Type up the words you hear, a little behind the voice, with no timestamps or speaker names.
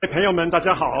朋友们，大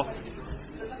家好。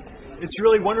It's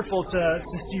really wonderful to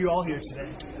see you all here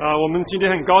today. 我们今天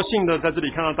很高兴的在这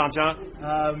里看到大家。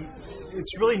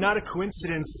It's really not a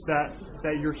coincidence that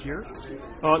you're here.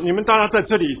 你们大家在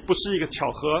这里不是一个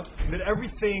巧合。That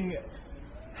everything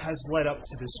has led up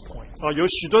to this point. 有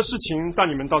许多事情带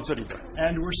你们到这里的。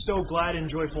And we're so glad and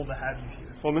joyful to have you here.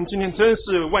 我们今天真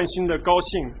是万心的高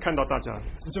兴看到大家。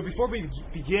And so before we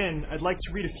begin, I'd like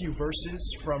to read a few verses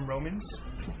from Romans.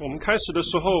 我们开始的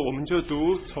时候，我们就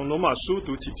从罗马书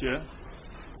读几节。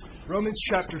Romans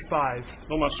chapter 5.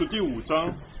 罗马书第5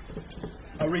章。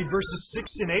I'll read verses 6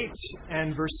 and 8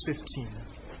 and verse 15.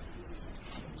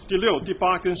 第6、第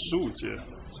8跟15节。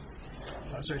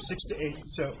6 to 8.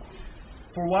 So,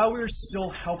 for while we were still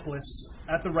helpless,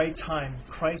 at the right time,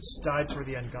 Christ died for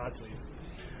the ungodly.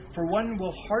 For one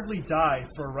will hardly die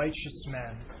for a righteous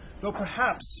man, though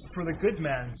perhaps for the good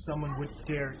man someone would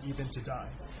dare even to die.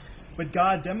 But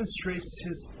God demonstrates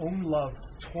His own love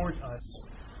toward us,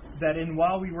 that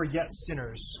while we were yet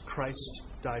sinners, Christ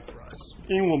died for us.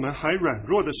 因我们还软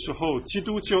弱的时候，基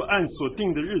督就按所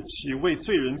定的日期为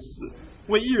罪人死。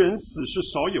为一人死是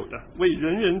少有的，为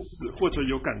人人死或者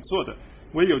有敢做的，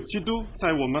唯有基督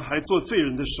在我们还做罪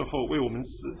人的时候为我们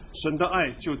死，神的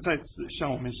爱就在此向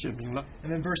我们显明了。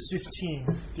 And then verse 15.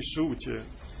 第15节。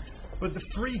But the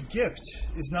free gift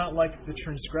is not like the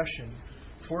transgression.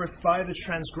 For if by the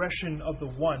transgression of the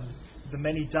one the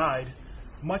many died,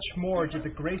 much more did the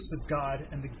grace of God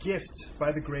and the gift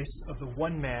by the grace of the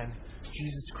one man,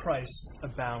 Jesus Christ,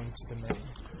 abound to the many.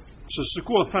 只是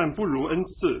过犯不如恩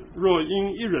赐，若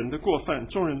因一人的过犯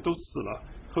众人都死了，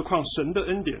何况神的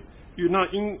恩典与那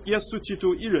因耶稣基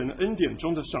督一人恩典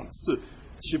中的赏赐，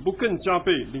岂不更加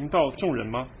倍临到众人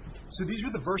吗？ So these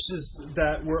are the verses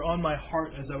that were on my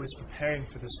heart as I was preparing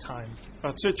for this time.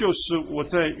 这就是我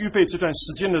在预备这段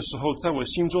时间的时候，在我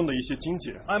心中的一些经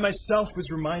节。I myself was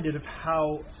reminded of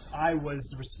how I was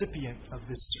the recipient of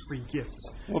this free gift.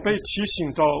 我被提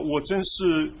醒到，我真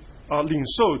是领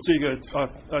受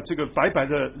这个白白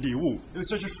的礼物。It was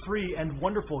such a free and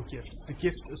wonderful gift, the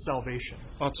gift of salvation.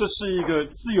 这是一个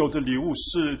自由的礼物，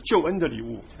是救恩的礼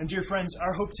物。And dear friends,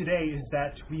 our hope today is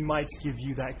that we might give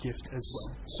you that gift as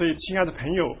well. 所以，亲爱的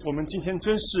朋友，我们今天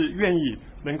真是愿意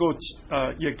能够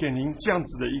也给您这样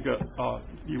子的一个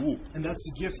礼物。And that's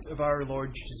the gift of our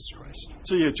Lord Jesus Christ.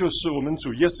 这也就是我们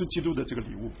主耶稣基督的这个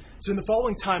礼物。So in the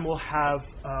following time, we'll have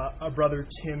our brother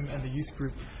Tim and the youth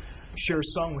group share a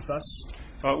song with us.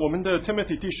 我们的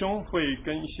Timothy 弟兄会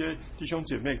跟一些弟兄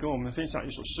姐妹跟我们分享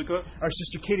一首诗歌。Our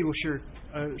sister Katie will share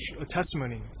a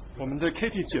testimony. 我们的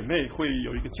Katie 姐妹会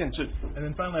有一个见证。And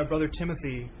then finally, our brother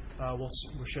Timothy will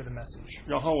share the message.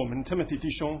 然后我们 Timothy 弟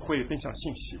兄会分享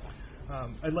信息。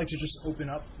I'd like to just open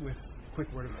up with a quick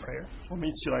word of prayer. 我们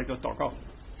一起来一个祷告。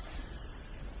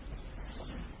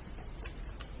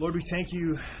Lord, we thank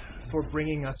you for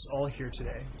bringing us all here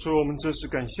today. 所以我们真是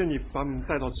感谢你把我们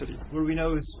带到这里。Lord, we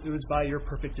know it was by your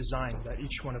perfect design that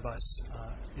each one of us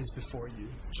is before you.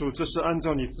 主，这是按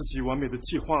照你自己完美的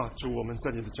计划，主，我们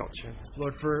在你的脚前。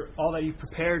Lord, for all that you've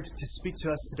prepared to speak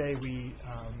to us today,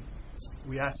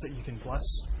 we ask that you can bless.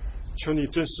 求你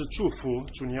真是祝福，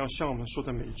主，你要向我们说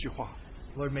的每一句话。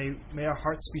Lord, may our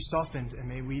hearts be softened and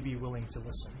may we be willing to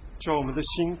listen. 叫我们的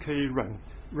心可以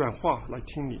软化来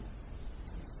听你。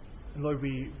And Lord,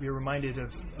 we are reminded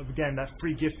of again that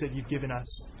free gift that you've given us.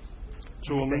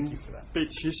 主，我们 Thank you for that. 被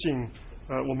提醒，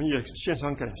我们也献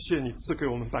上感谢你赐给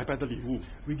我们白白的礼物。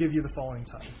We give you the following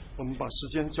time. 我们把时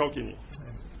间交给你。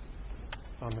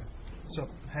阿门。So,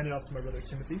 hand it off to my brother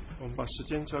Timothy. 我们把时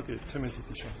间交给 Timothy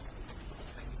弟兄。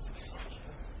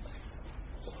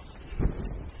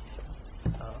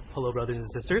Hello, brothers and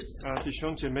sisters. 弟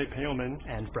兄姐妹朋友们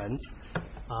and friends.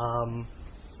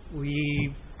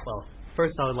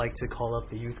 First I would like to call up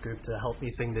the youth group to help me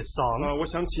sing this song. 我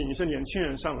想请一些年轻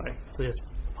人上来。 Please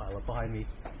pile up behind me.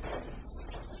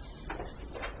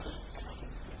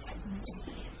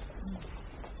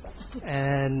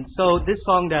 And so this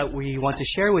song that we want to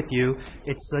share with you,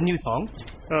 it's a new song.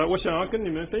 我想要跟你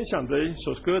们分享的一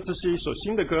首歌，这是一首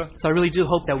新的歌。 So I really do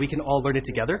hope that we can all learn it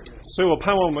together. 所以我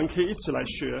盼望我们可以一起来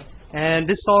学。 And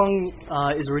this song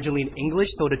is originally in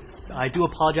English, so I do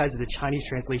apologize if the Chinese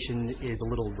translation is a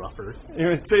little rougher. 因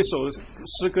为这首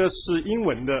诗歌是英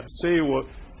文的，所以我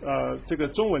这个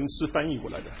中文是翻译过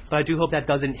来的。 But I do hope that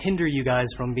doesn't hinder you guys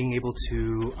from being able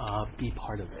to be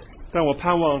part of it. 但我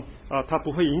盼望它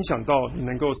不会影响到你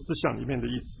能够思想里面的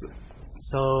意思。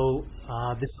 So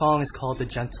this song is called The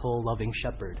Gentle Loving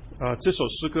Shepherd. 这首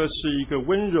诗歌是一个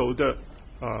温柔的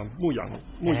牧羊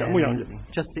And 人。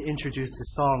 just to introduce the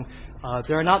song,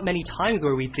 there are not many times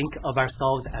where we think of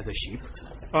ourselves as a sheep.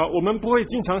 我们不会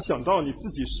经常想到你自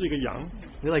己是一个羊，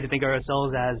 We like to think of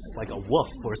ourselves as like a wolf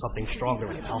or something stronger,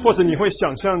 like an 或 alpha. 者你会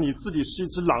想象你自己是一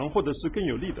只狼，或者是更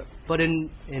有力的。 But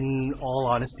in all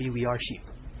honesty, we are sheep.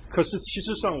 可是其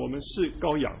实上我们是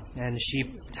羔羊， And sheep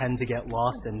tend to get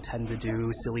lost and tend to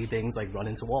do silly things like run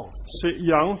into walls. 所以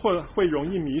羊会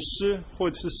容易迷失，或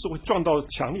者是会撞到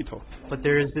墙里头。 But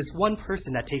there is this one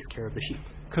person that takes care of the sheep.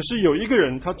 可是有一个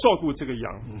人他照顾这个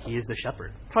羊， And he is the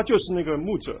shepherd. 他就是那个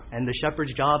牧者。 And the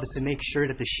shepherd's job is to make sure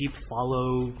that the sheep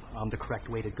follow the correct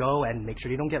way to go and make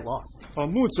sure they don't get lost.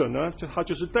 牧者呢，他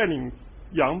就是带领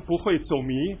羊不会走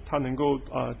迷，他能够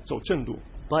走正路。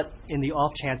 But in the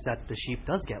off chance that the sheep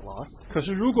does get lost, 可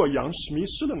是如果羊是迷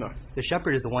失了呢？ the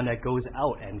shepherd is the one that goes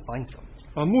out and finds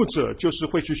them 牧者就是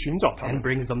会去寻找他 and 们，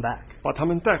 brings them back. 把他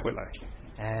们带回来。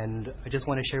 And I just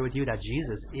want to share with you that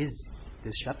Jesus is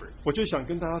this shepherd, 我就想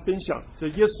跟大家分享，这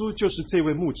耶稣就是这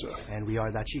位牧者， and we are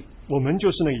that sheep. 我们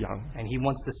就是那个羊， And he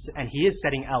is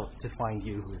setting out to find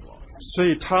you who is lost. 所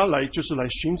以他来就是来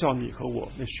寻找你和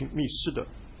我那迷失的。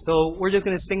 So we're just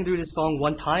going to sing through this song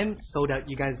one time so that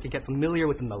you guys can get familiar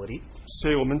with the melody.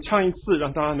 所以我们唱一次，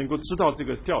让大家能够知道这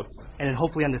个调子。 And then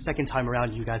hopefully on the second time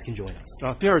around, you guys can join us.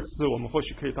 然后第二次我们或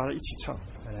许可以大家一起唱，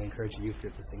 And I encourage you to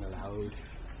sing aloud.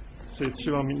 所以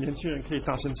希望年轻人可以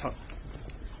大声唱。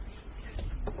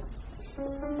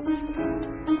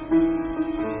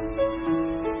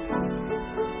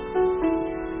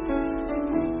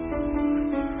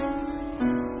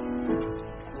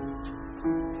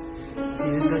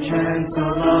 He's a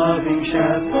gentle, loving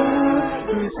shepherd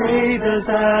who saved us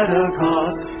at a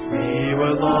cost. We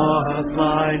were lost,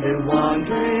 blind and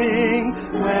wandering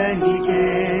when he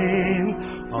came.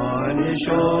 On his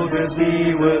shoulders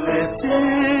we were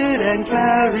lifted and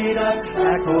carried up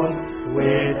back home.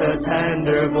 With a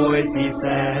tender voice he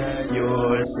said,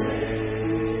 "You're saved."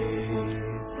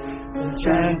 The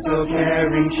gentle,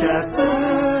 caring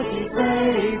shepherd, he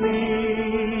saved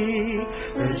me.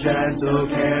 The gentle,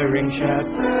 caring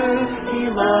shepherd, he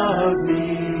loves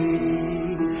me.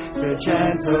 The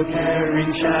gentle,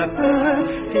 caring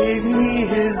shepherd gave me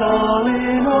his all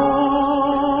in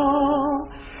all,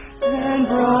 and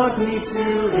brought me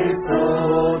to his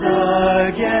fold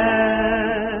again.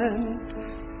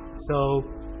 So,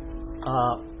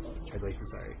 translation,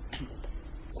 sorry.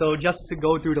 So just to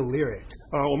go through the lyrics,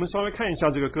 我们稍微看一下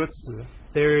这个歌词。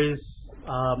 there is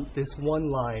this one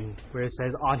line where it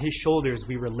says, "On his shoulders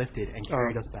we were lifted and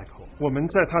carried us back home." 我们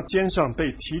在他肩上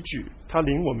被提举，他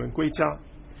领我们归家。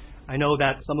 I know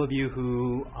that some of you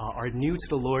who are new to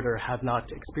the Lord or have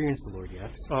not experienced the Lord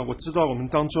yet, 我知道我们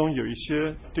当中有一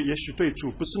些也许对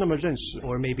主不是那么认识，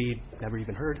 or maybe never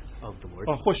even heard of the Lord.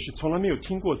 或许从来没有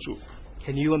听过主。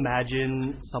 Can you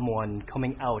imagine someone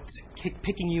coming out,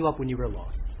 picking you up when you were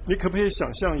lost, 你可不可以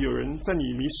想象有人在你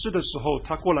迷失的时候，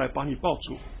他过来把你抱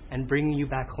住， and bringing you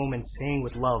back home and saying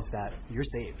with love that you're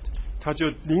saved? 他就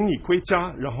领你归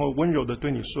家，然后温柔的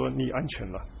对你说你安全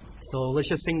了。 So let's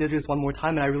just sing this one more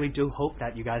time, and I really do hope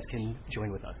that you guys can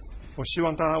join with us. 我希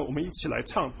望我们一起来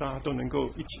唱，大家都能够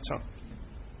一起唱。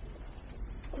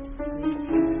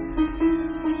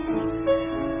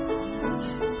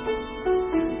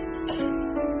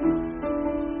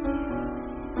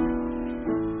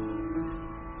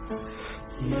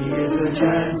 He is a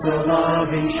gentle,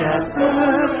 loving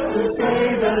shepherd who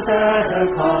saved us at a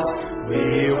cost.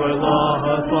 We were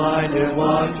lost, blind and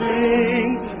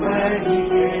wandering when he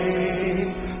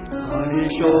came. On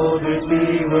his shoulders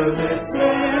we were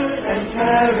lifted and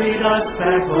carried us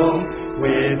back home.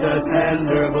 With a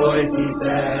tender voice he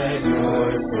said,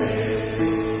 "You're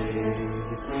saved."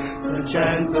 The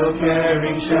gentle,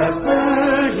 caring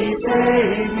shepherd, he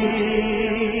saved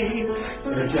me.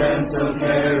 The gentle,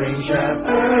 caring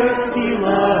shepherd, he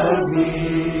loves me.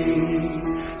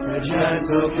 The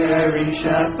gentle, caring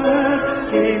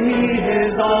shepherd gave me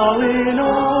his all in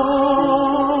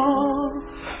all,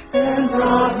 and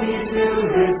brought me to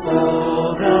his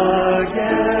fold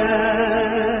again.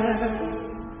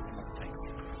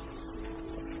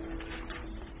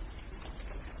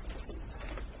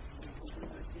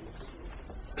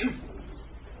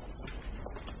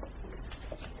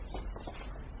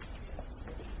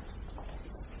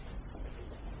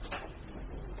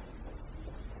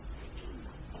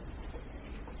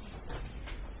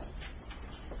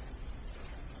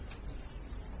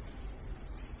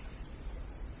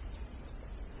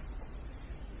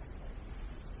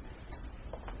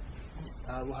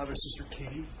 We'll have our sister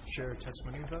Katie share her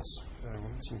testimony with us. 我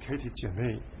们请 Katie 姐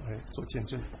妹来做见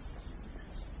证。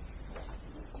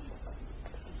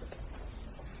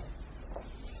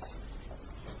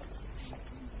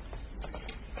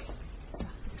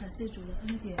谢主的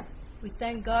恩典。We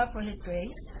thank God for His grace.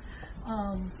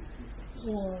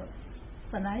 我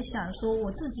本来想说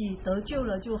我自己得救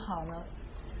了就好了。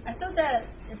I thought that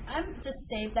if I'm just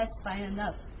saved, that's fine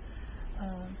enough.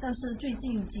 但是最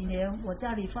近几年我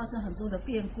家里发生很多的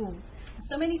变故。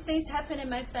So many things happened in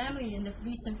my family in the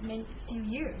recent few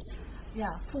years.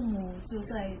 父母就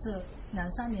在这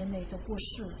2-3年内都过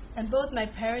世。And both my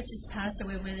parents just passed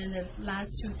away within the last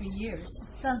 2-3 years.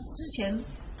 但是之前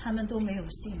他们都没有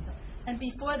信的。And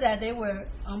before that, they were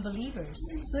unbelievers.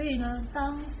 所以呢，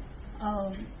当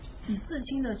你至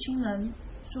亲的亲人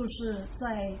就是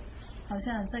好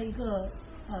像在一个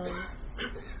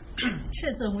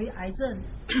确诊为癌症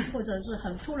或者是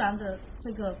很突然的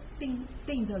这个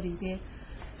病的里边，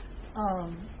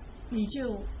你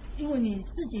就因为你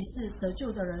自己是得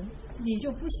救的人，你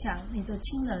就不想你的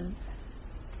亲人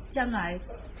将来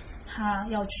他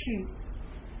要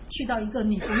去到一个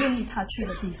你不愿意他去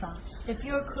的地方。If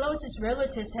your closest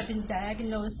relatives have been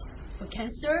diagnosed with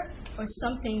cancer or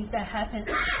something that happened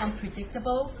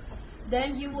unpredictable,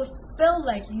 then you will feel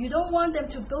like you don't want them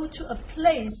to go to a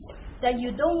place that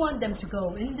you don't want them to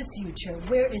go in the future.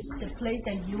 Where is the place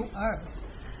that you are?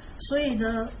 所以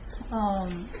呢，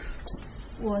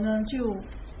我呢就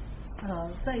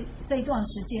在那段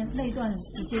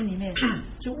时间里面，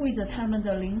就为着他们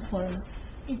的灵魂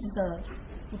一直的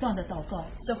不断的祷告。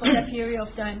So for that period of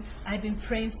time, I've been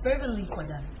praying fervently for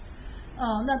them.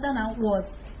 那当然我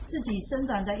自己生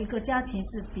长在一个家庭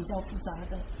是比较复杂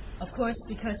的。Of course,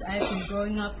 because I've been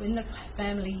growing up in a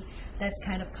family that's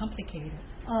kind of complicated.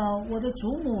 我的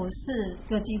祖母是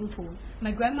个基督徒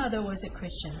My grandmother was a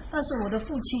Christian, 但是我的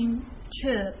父亲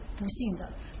却不信的。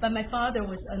but my father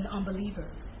was an unbeliever.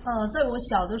 在我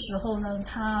小的时候呢，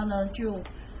他呢就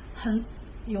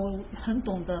很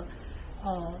懂得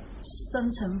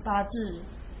生辰八字。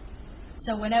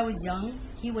So when I was young,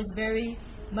 he was very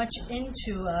much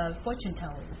into fortune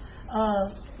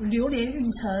telling. 流年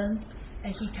运程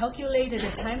And he calculated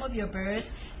the time of your birth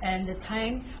and the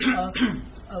time of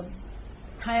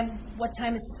what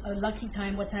time is a lucky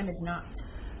time, what time is not.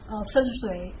 风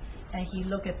水 And he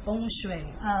looked at feng shui.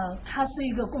 他是一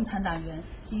个共产党员，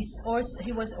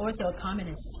 He was also a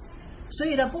communist. 所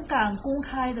以呢不敢公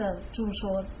开的，就是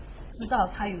说知道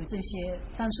他有这些，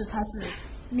但是他是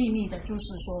秘密的，就是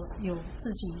说自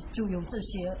己就有这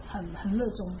些很热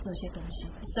衷这些东西。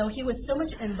 So he was so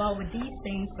much involved with these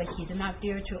things, but he did not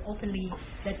dare to openly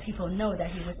let people know that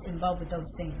he was involved with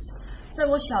those things. 在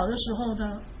我小的时候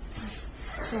呢，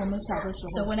是我们小的时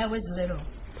So 候， when I was little,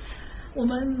 我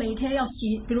们每天要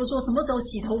洗，比如说什么时候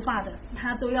洗头发的，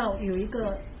他都要有一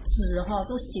个纸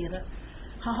都写的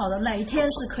好好的，哪一天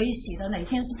是可以洗的，哪一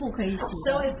天是不可以洗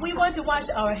so 的。 if we want to wash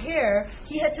our hair,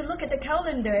 he had to look at the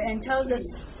calendar and tell us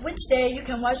which day you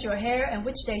can wash your hair and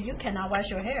which day you cannot wash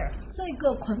your hair. 这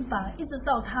个捆绑一直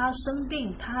到他生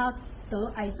病，他得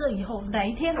癌症以后，哪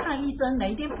一天看医生，哪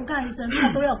一天不看医生，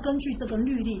他都要根据这个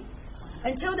律例。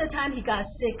 Until the time he got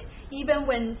sick, even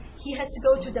when he has to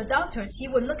go to the doctors, he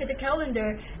would look at the calendar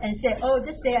and say, oh,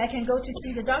 this day I can go to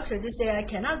see the doctor, this day I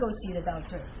cannot go see the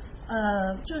doctor.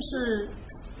 就是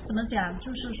怎么讲，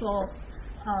就是说，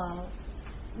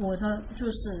我呢，就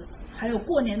是还有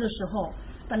过年的时候，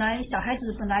本来小孩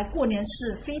子过年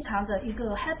是非常的一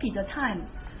个 happy 的 time，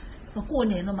过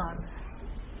年了嘛。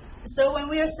 So when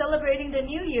we are celebrating the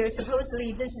New Year,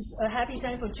 supposedly this is a happy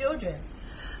time for children.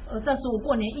 但是我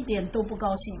过年一点都不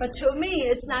高兴。 But to me,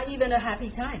 it's not even a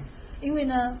happy time. 因为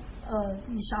呢，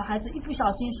你小孩子一不小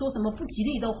心说什么不吉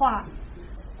利的话，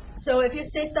 So if you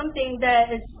say something that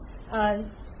is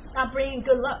not bringing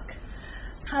good luck,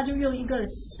 他就用一个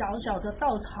小小的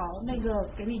稻草那个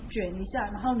给你卷一下，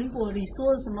然后如果你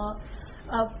说什么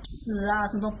死啊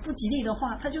什么不吉利的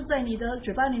话，他就在你的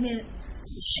嘴巴里面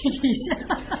吸一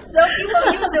下。So he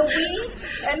will use the weed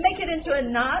and make it into a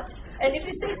knot. And if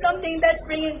you say something that's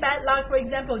bringing bad luck, for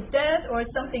example, death or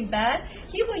something bad,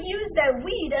 he will use that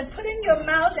weed and put in your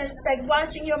mouth and it's like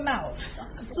washing your mouth.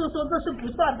 就说这是不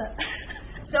算的。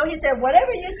 So he said,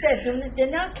 whatever you said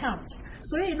did not count.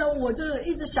 所以呢，我就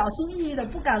一直小心翼翼的，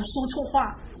不敢说错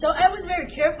话。 So I was very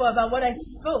careful about what I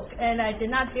spoke, and I did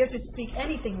not dare to speak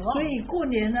anything 所 wrong. 以过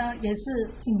年呢也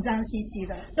是紧张兮兮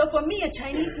的。 So for me, a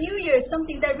Chinese New Year is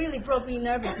something that really brought me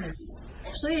nervousness.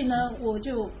 所以呢，我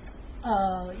就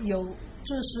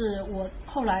就是我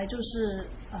后来就是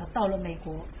到了美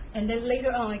国。 And then later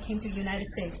on, I came to United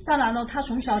States. 当然了，他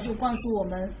从小就灌输我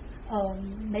们，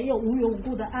没有无缘无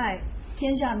故的爱，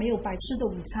天下没有白吃的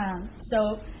午餐。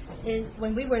 So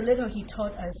when we were little, he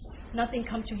taught us nothing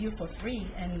come to you for free,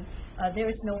 and there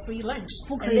is no free lunch.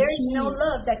 And there is no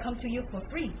love that come to you for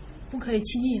free. 不可以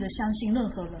轻易的相信任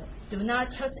何人。 Do not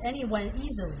trust anyone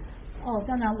easily.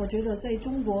 当然，我觉得在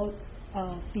中国，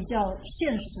比较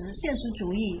现实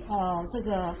主义，这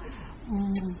个，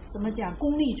怎么讲，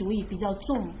功利主义比较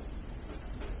重。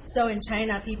So in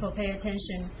China, people pay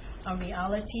attention on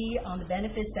reality, on the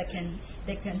benefits that can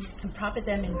profit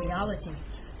them in reality.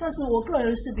 但是我个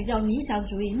人是比较理想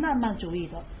主义、浪漫主义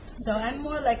的。So I'm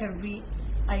more like a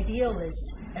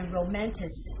idealist and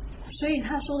romantic. 所以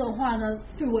他说的话呢，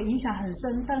对我影响很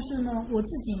深。但是呢，我自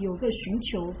己有个寻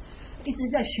求，一直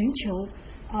在寻求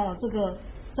这个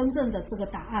真正的这个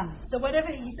答案。So whatever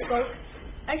he spoke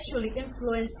actually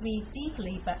influenced me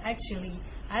deeply, but actually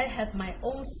I have my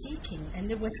own seeking, and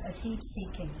it was a deep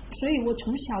seeking. 所以我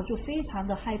从小就非常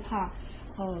的害怕，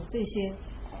这些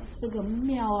这个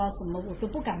庙啊什么，我都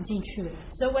不敢进去了。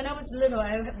So when I was little,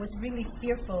 I was really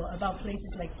fearful about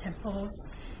places like temples,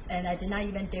 and I did not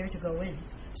even dare to go in.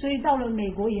 所以到了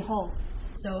美国以后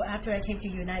So after I came to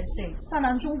the United States, 当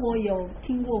然中国有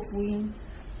听过福音，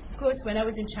 of course, when I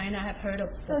was in China, I have heard of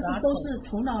the 但是都 gospel, 是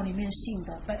头脑里面信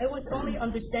的。 but it was only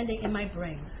understanding in my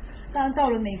brain. 当然到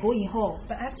了美国以后，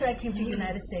 But after I came to the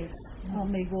United States,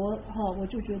 美国我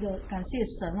就觉得感谢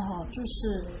神就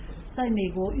是在美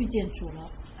国遇见主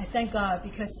了。 I thank God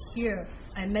because here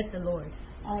I met the Lord.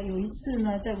 有一次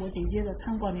呢，在我姐姐的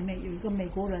餐馆里面，有一个美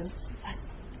国人，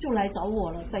就来找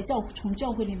我了，从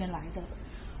教会里面来的。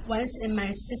Once in my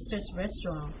sister's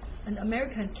restaurant, an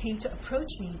American came to approach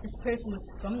me. This person was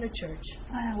from the church.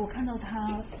 我看到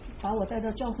他把我带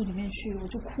到教会里面去，我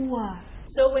就哭啊。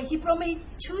So when he brought me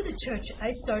to the church, I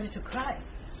started to cry.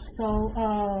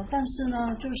 So 但是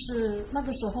呢，就是那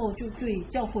个时候就对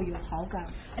教会有好感。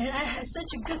And I had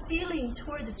such a good feeling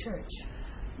toward the church.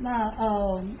 那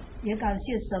也感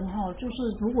谢神就是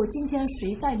如果今天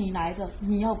谁带你来的，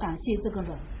你要感谢这个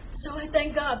人。So I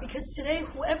thank God because today,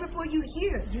 whoever brought you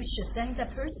here, you should thank that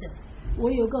person. 我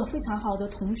有个非常好的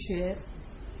同学，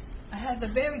 I have a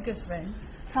very good friend.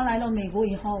 他来了美国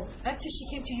以后， After she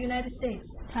came to the United States,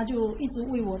 他就一直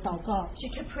为我祷告，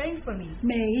 she kept praying for me.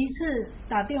 每一次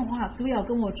打电话都要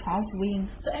跟我传福音。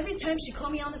 So every time she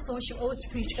called me on the phone, she always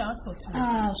preached gospel to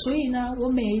me. 所以呢，我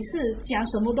每一次讲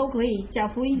什么都可以，讲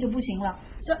福音就不行了。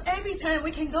 So every time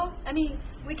we can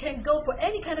go for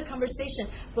any kind of conversation,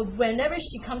 but whenever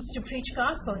she comes to preach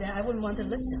gospel, then I wouldn't want to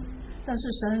listen. 但是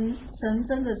神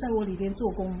真的在我里边做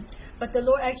工， But the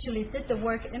Lord actually did the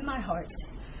work in my heart.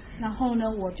 然后呢，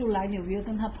我就来纽约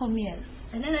跟他碰面。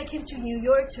 And then I came to New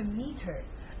York to meet her.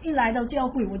 一来到教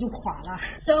会我就垮了，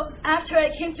 So after I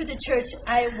came to the church,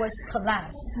 I was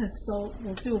collapsed. 所以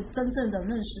我就真正的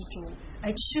认识主。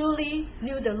 I truly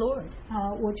knew the Lord.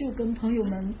 我就跟朋友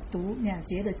们读2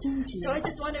节的经节 So I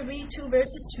just want to read 2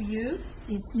 verses to you.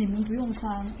 你们不用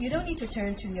翻。 You don't need to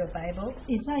turn to your Bible.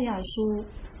 以赛亚书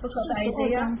Book of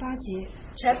 42 章 Isaiah, 8节，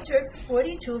 chapter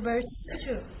 42, verse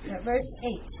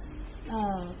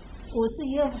 8. 我是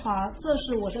耶和华，这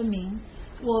是我的名，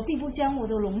我必不将我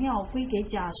的荣耀归给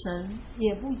假神，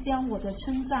也不将我的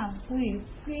称赞归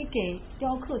给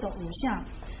雕刻的偶像。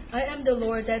 I am the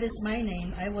Lord, that is my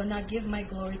name. I will not give my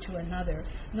glory to another,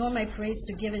 nor my praise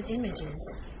to given images,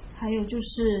 还有就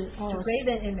是to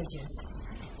graven images.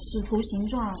 使徒行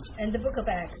传 And the book of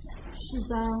Acts, 4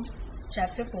章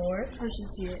chapter 4, 20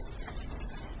节，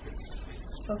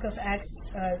 book of Acts,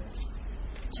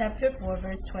 chapter 4,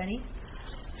 verse 20.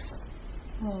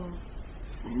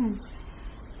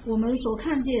 我们所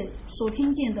看见、所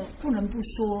听见的，不能不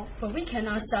说。 But we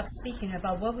cannot stop speaking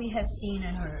about what we have seen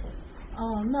and heard.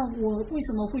 那我为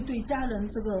什么会对家人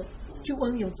这个救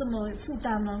恩有这么负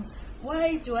担呢？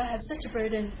 Why do I have such a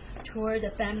burden toward the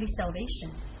family salvation?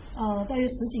 大约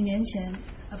10几年前，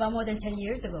 About more than 10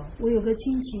 years ago, 我有个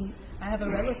亲戚， I have a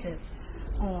relative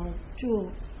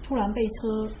就突然被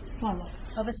车撞了，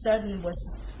 of a sudden was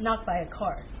knocked by a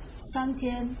car, 3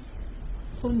天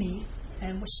昏迷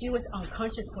and she was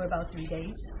unconscious for about 3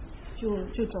 days,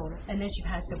 就走了。 and then she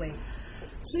passed away.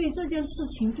 所以这件事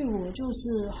情对我就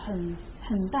是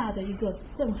很大的一个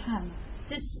震撼，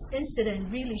 This incident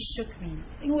really shook me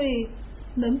因为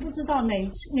人不知道哪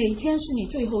天是你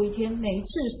最后一天，哪一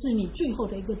次是你最后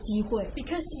的一个机会。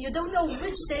 because you don't know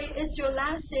which day is your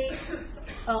last day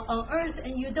on earth,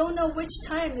 and you don't know which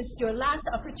time is your last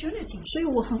opportunity. 所以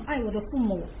我很爱我的父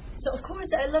母， So of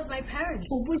course I love my parents.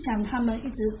 我不想他们一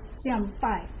直这样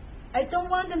拜。 I don't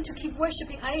want them to keep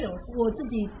worshiping idols. 我自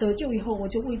己得救以后，我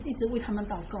就一直为他们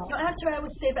祷告。 So after I was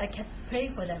saved, I kept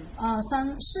praying for them.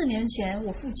 4年前，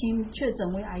我父亲确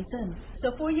诊为癌症。 So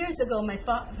 4 years ago, my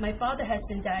father has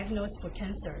been diagnosed for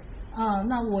cancer.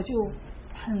 那我就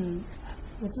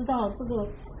我知道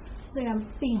这样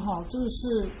病就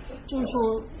是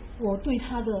说我对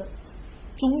他的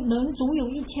总有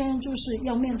一天就是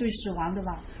要面对死亡的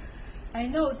吧。I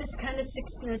know this kind of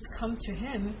sickness come to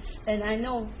him, and I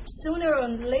know sooner or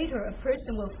later a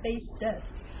person will face death.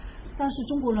 但是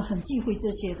中国人很忌讳这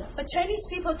些的， But Chinese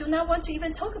people do not want to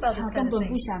even talk about 他 this 根 kind of 本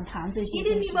不 thing. 想谈这 He 些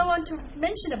didn't 东西。 even want to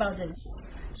mention about this.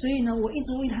 所以呢，我一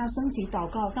直为他身体祷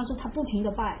告，但是他不停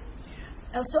的拜。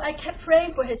 So I kept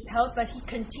praying for his health, but he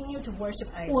continued to worship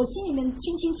我 idols. 心里面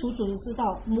清清楚楚的知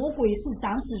道，魔鬼是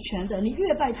掌死权的，你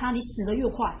越拜他，你死得越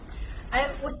快。 I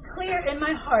was clear in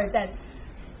my heart that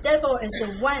devil is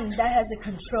the one that has the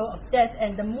control of death,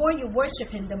 and the more you worship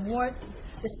him, the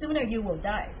sooner you will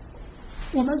die.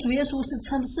 我们主耶稣是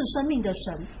生命的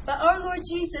神， But our Lord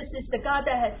Jesus is the God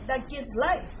that gives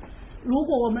life. 如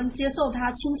果我们接受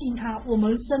他、亲近他，我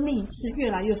们生命是越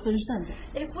来越丰盛的。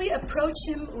 If we approach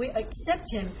him, we accept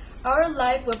him, our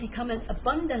life will become an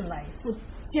abundant life. 我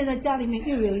现在家里面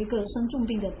又有一个生重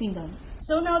病的病人，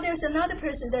 So now there's another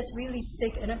person that's really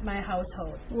sick in my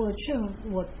household. 我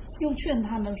又劝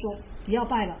他们说不要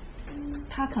拜了，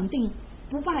他肯定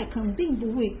不拜，肯定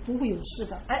不会有事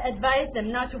的。 I advised them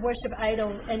not to worship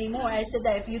idol anymore. I said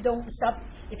that if you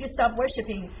stop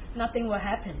worshiping, nothing will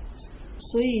happen.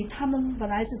 所以他们本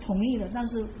来是同意的，但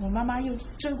是我妈妈又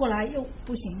追过来，又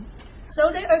不行。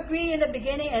 So they agreed in the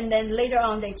beginning, and then later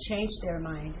on they changed their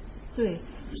mind. 对，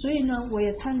所以呢，我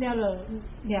也参加了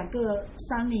2个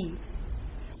丧礼。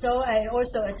 So I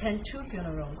also attend 2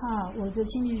 funerals. 我的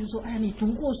亲戚就说：“哎呀，你读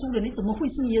过书了，你怎么会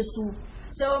信耶稣？”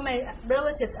 So my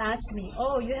relatives asked me,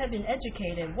 "Oh, you have been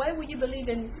educated. Why would you believe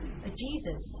in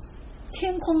Jesus?"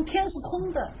 天是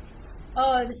空的，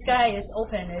 Oh, the sky is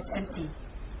open, it's empty.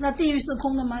 那地狱是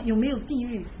空的吗？有没有地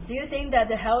狱？ Do you think that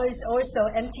the hell is also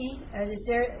empty? Is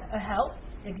there a hell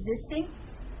existing?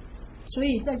 所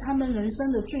以在他们人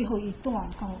生的最后一段，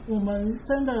我们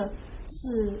真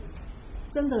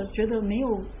的觉得没有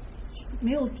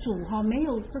主没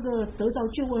有这个得着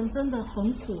救恩，真的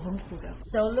很苦的。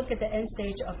 So look at the end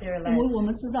stage of their 因为 life. 我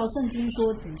们知道圣经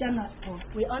说将来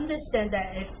We understand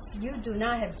that if you do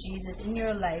not have Jesus in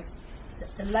your life,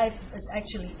 the life is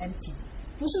actually empty.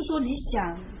 不是说你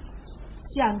想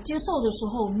接受的时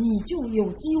候你就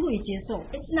有机会接受。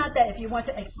 It's not that if you want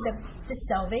to accept this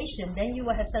salvation, then you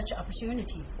will have such an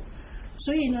opportunity.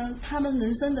 所以呢，他们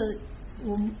人生的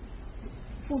我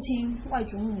父亲、外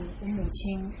祖母、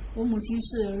我母亲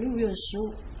是6月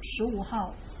15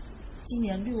号，今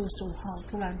年6月15号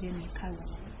突然间离开我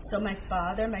们。 So my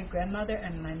father, my grandmother,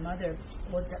 and my mother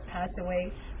will pass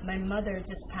away. My mother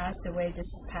just passed away this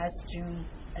past June,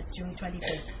 at June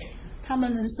 25th. 他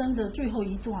们人生的最后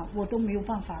一段，我都没有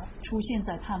办法出现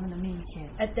在他们的面前。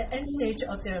 At the end stage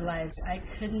of their lives, I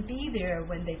couldn't be there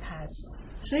when they passed.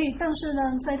 所以，但是呢，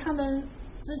在他们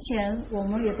之前，我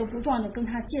们也都不断的跟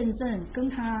他见证，跟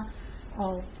他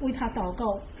为他祷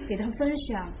告，给他分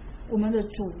享我们的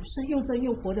主是又真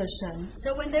又活的神。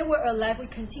 So when they were alive, we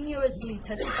continuously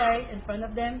testified in front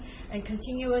of them and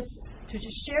continuous to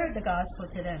just share the gospel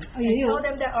to them and tell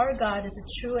them that our God is a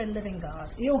true and living God.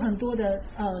 也有很多的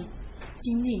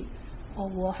经历，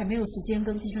我还没有时间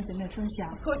跟弟兄姐妹分享。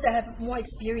 Of course, I have more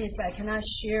experience, but I cannot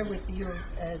share with you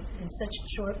in such a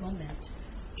short moment.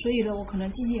 所以呢，我可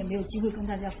能今天也没有机会跟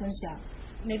大家分享。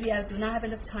 Maybe I do not have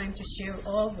enough time to share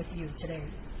all with you today.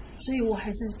 所以我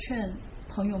还是劝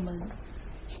朋友们，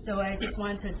 So I just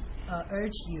want to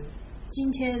urge you.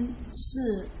 今天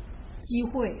是机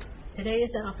会， Today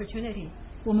is an opportunity.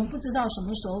 我们不知道什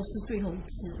么时候是最后一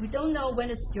次， We don't know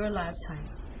when is your last time.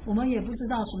 我们也不知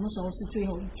道什么时候是最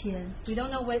后一天。 We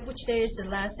don't know which day is the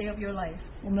last day of your life.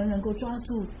 我们能够抓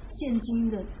住现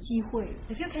今的机会，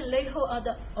 If you can lay hold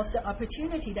of the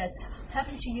opportunity that's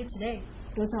happened to you today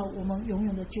得到我们永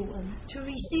远的救恩， to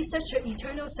receive such an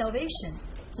eternal salvation,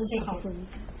 这是好的一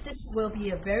点。 this will be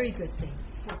a very good thing.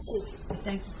 感谢主。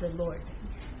 Thank the Lord.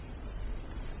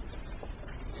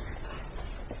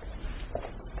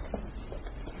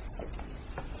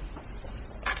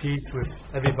 Peace with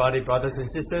everybody, brothers and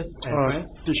sisters and friends.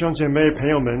 弟兄姐妹、朋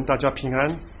友们，大家平安。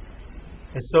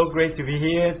 It's so great to be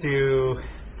here to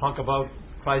talk about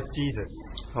Christ Jesus.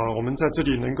 我们在这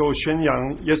里能够宣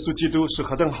扬耶稣基督是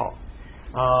何等好。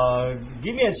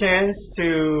 Give me a chance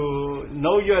to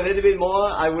know you a little bit more.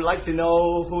 I would like to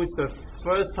know who's the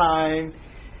first time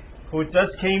who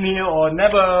just came here or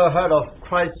never heard of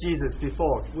Christ Jesus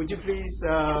before. Would you please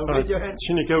raise your hand?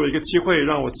 请你给我一个机会，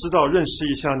让我知道认识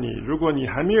一下你。如果你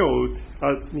还没有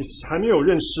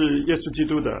认识耶稣基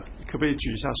督的，可不可以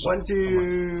举一下手？ 1,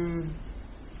 2.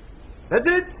 That's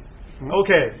it?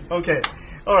 Okay.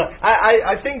 All right.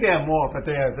 I think there are more, but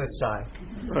they are just shy.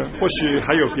 或许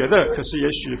还有别的，可是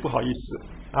也许不好意思。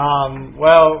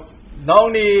 Well, not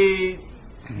only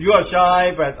you are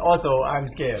shy, but also I'm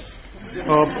scared.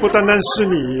 不单单是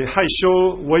你害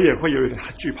羞，我也会有点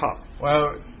惧怕。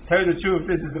Well, tell you the truth,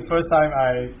 this is the first time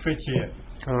I preach here.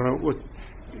 我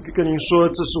跟您说，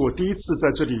这是我第一次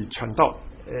在这里传道。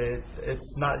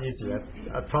It's not easy.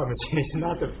 I promise you, it's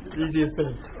not the easiest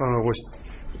thing. 我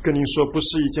跟您说，不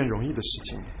是一件容易的事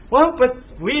情。Well, but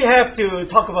we have to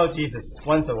talk about Jesus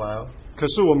once a while. 可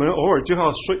是我们偶尔就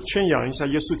要宣扬一下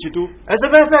耶稣基督。As a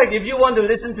matter of fact, if you want to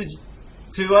listen to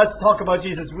us talk about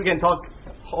Jesus, we can talk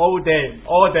all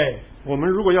day. 我们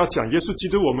如果要讲耶稣基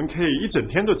督，我们可以一整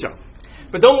天都讲。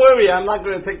But don't worry, I'm not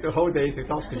going to take the whole day to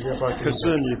talk to you about 可 Jesus.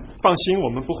 是你放心，我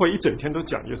们不会一整天都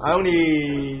讲耶 I 稣。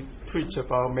 only preach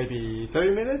about maybe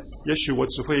 30 minutes. 也许我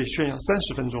只会宣扬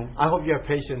30分钟。 I hope you have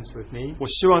patience with me. 我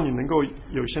希望你能够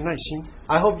有一些耐心。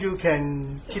 I hope you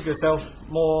can keep yourself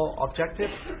more objective.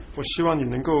 我希望你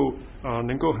能够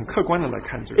很客观的来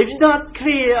看这个。 If you're not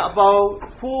clear about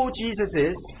who Jesus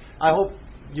is, I hope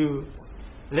you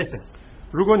listen.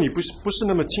 如果你不是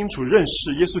那么清楚认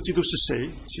识耶稣基督是谁，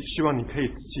希望你可以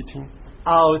仔细听。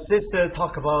 Our sister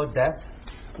talk about death.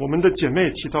 我们的姐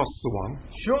妹提到死亡，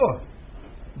 Sure.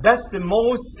 That's the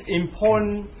most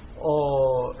important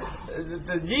or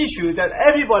the issue that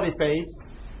everybody face.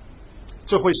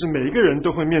 这会是每一个人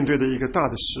都会面对的一个大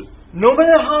的事。 No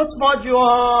matter how smart you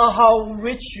are, how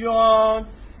rich you are,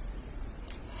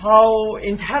 how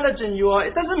intelligent you are,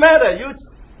 it doesn't matter.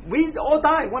 We all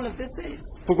die one of these days.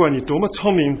 不管你多么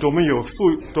聪明，多么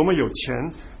有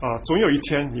钱总有一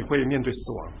天你会面对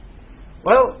死亡。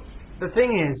 Well, the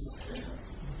thing is,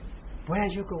 where are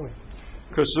you going?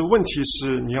 可是问题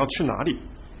是你要去哪里？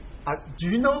 Do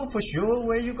you know for sure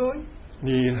where you're going?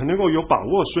 你能够有把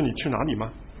握说你去哪里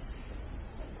吗？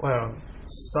 Well,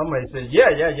 some may say, yeah,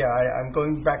 I'm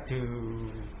going back to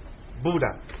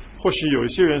Buddha. 或许有一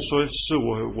些人说是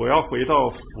我要回到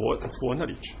佛那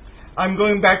里去， I'm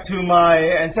going back to my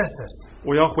ancestors.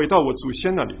 我要回到我祖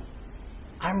先那里，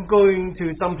 I'm going to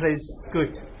someplace good.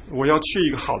 我要去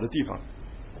一个好的地方。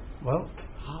 Well,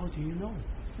 how do you know?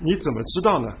 你怎么知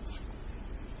道呢？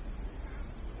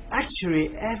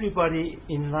 Actually, everybody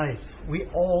in life, we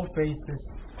all face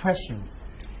this question.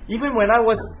 Even when I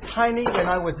was tiny, when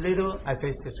I was little, I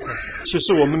faced this question. 其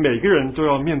实我们每个人都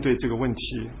要面对这个问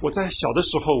题。我在小的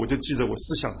时候我就记得我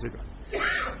思想这个。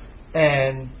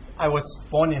 And I was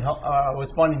born in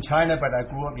China, but I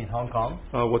grew up in Hong Kong.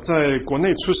 我在国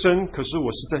内出生，可是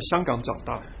我是在香港长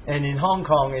大。 And in Hong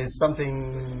Kong is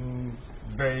something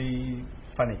very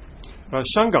funny.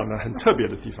 香港呢很特别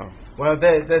的地方。 Well,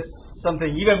 there's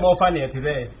something even more funnier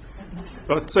today.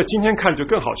 在今天看就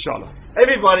更好笑了。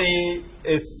 Everybody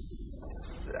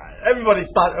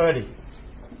start early.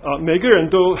 每个人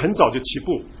都很早就起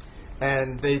步。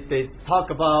 And they talk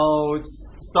about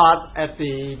start at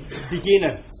the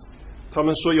beginner. 他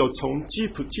们说有从基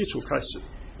础开始。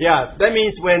 Yeah, that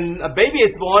means when a baby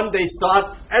is born, they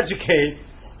start educate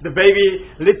the baby,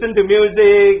 listen to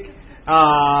music,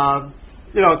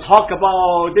 talk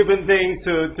about different things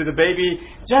to the baby,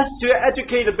 just to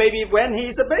educate the baby when he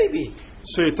is a baby.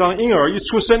 所以当婴儿一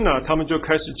出生呢，他们就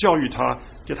开始教育他，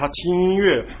给他听音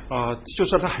乐就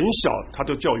算他很小，他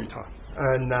都教育他。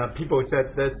 And people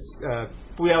said that's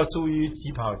不要输于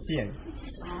起跑线.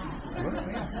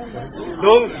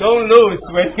 Don't lose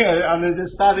when you're on the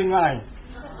starting line.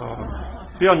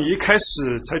 不要你一开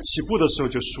始才起步的时候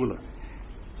就输了。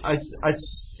 I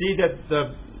see that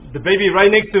the baby right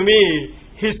next to me,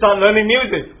 he start learning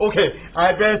music. Okay,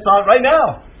 I better start right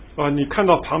now. 你看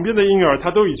到旁边的婴儿，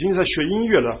他都已经在学音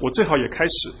乐了，我最好也开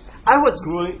始。 I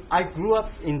grew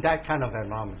up in that kind of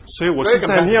environment. 所以我是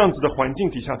在那样子的环境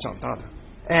底下长大的。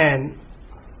 And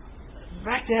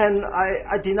back then,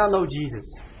 I did not know Jesus.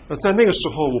 在那个时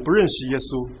候，我不认识耶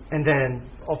稣。 And then,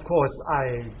 of course,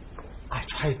 I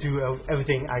tried to do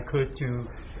everything I could to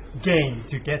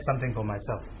get something for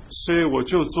myself. 所以我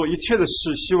就做一切的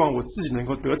事，希望我自己能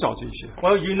够得着这些。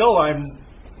 Well, you know I'm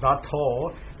not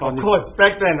tall. Of course,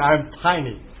 back then I'm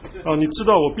tiny. 你知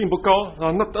道我并不高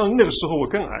那个时候我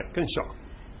更矮更小。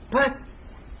 But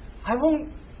I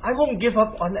won't give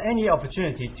up on any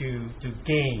opportunity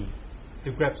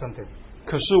to grab something.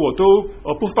 可是我都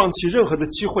不放弃任何的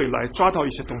机会来抓到一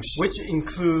些东西。 Which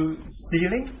include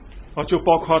stealing. 就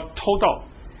包括偷盗。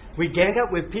 We gang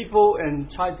up with people and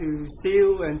try to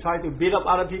steal and try to beat up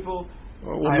other people.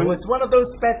 I was one of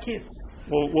those bad kids.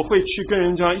 我会去跟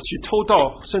人家一起偷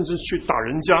盗，甚至去打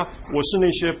人家。我是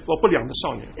那些不良的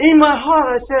少年。 In my heart,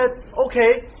 I said,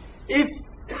 okay, if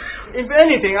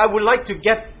anything, I would like to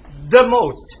get the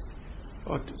most.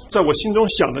 在我心中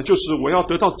想的就是我要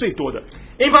得到最多的。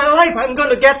 In my life, I'm going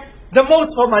to get the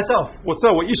most for myself. 我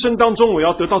在我一生当中，我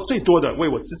要得到最多的，为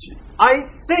我自己。 I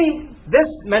think this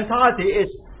mentality is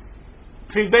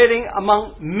prevailing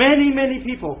among many, many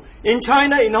people. In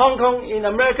China, in Hong Kong, in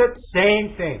America,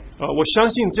 same thing. 我相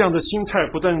信这样的心态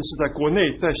不但是在国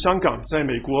内，在香港，在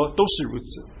美国都是如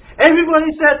此。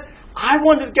Everybody said, I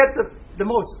want to get the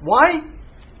most. Why?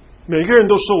 每个人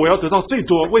都说我要得到最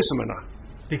多，为什么呢？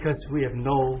 Because we have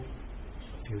no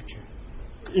future.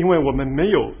 因为我们没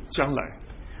有将来，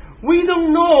 We don't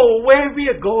know where we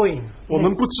are going. 我们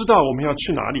不知道我们要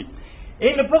去哪里。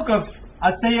 In the book of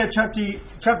Isaiah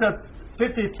chapter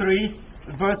 53,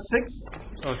 verse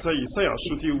 6, 在以赛亚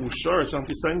书第52章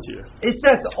第3节， it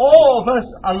says, All of us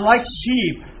are like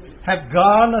sheep, have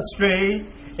gone astray.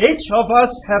 Each of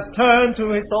us have turned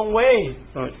to his own way.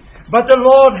 But the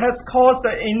Lord has caused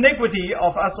the iniquity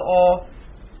of us all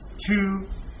to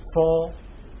fall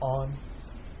on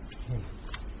him.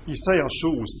 以赛亚书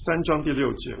53章第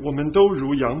6节，我们都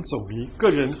如羊走迷，个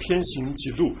人偏行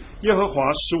己路。耶和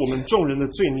华使我们众人的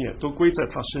罪孽都归在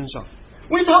他身上。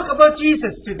 We talk about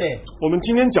Jesus today. 我们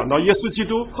今天讲到耶稣基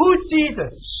督， Who's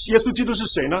Jesus? 耶稣基督是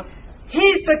谁呢？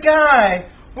 He's the guy.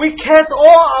 We cast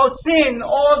all our sin,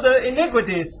 all the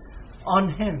iniquities on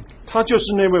him. 他就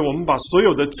是那位我们把所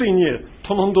有的罪孽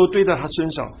通通都堆在他身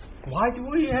上。 Why do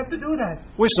we have to do that?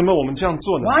 为什么我们这样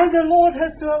做呢？ Why the Lord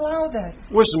has to allow that?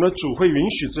 为什么主会允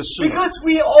许这事呢？ Because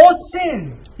we all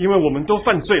sin. 因为我们都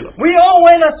犯罪了， We all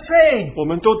went astray. 我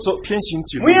们都偏行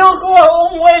己路 We。all go our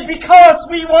own way because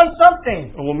we want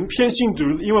something. 我们偏信主，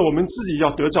因为我们自己要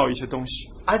得着一些东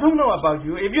西。 I don't know about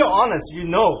you. If you're honest, you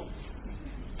know.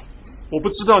 我不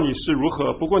知道你是如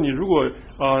何，不过你如果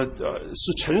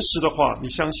是诚实的话，你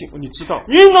相信，你知道。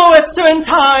 You know at certain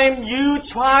time you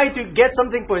try to get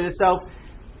something for yourself,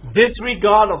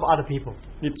 disregard of other people.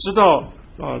 你知道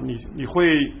你会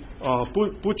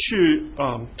不去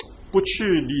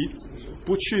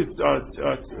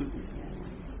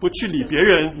理别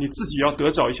人，你自己要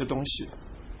得着一些东西。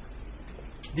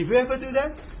 Did you ever do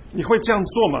that? 你会这样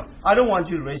做吗？ I don't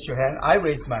want you to raise your hand. I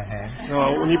raise my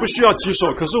hand. 你不需要举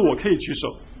手，可是我可以举手。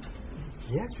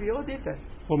 Yes, we all did that.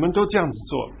 我们都这样子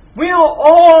做。 We are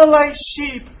all like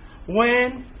sheep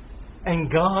went and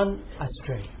gone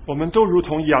astray. 我们都如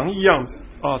同羊一样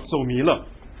走迷了。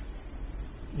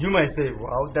 You may say,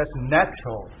 well, that's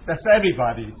natural. That's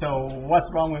everybody. So what's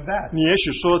wrong with that? 你也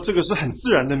许说这个是很自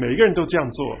然的，每个人都这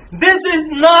样做。 This is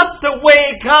not the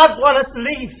way God wants us to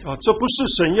live. 这不是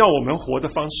神要我们活的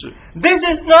方式， This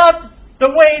is not the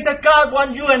way that God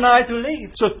wants you and I to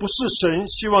live. 这不是神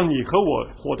希望你和我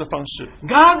活的方式。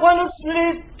 God wants us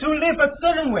to live a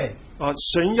certain way.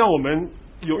 神要我们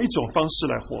有一种方式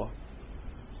来活，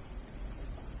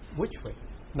 Which way?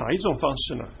 哪一种方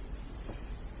式呢？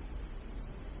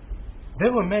 There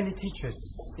were many teachers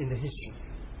in the history.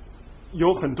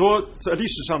 有很多在历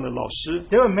史上的老师，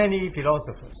 There were many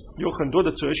philosophers. 有很多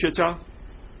的哲学家，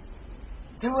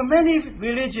 There were many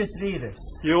religious leaders.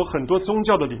 也有很多宗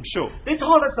教的领袖， They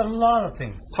taught us a lot of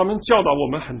things. 他们教导我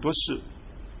们很多事，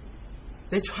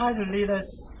 They tried to lead us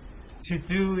to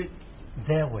do it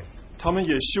their way. 他们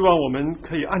也希望我们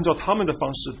可以按照他们的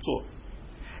方式做。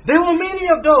 There were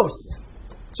many of those.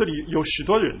 这里有许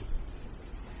多人，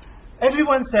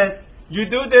 Everyone said, you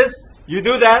do this, you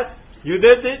do that, you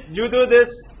did it, you do this,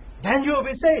 then you will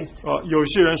be saved. 有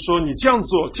些人说你这样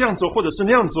做，或者是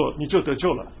那样做，你就得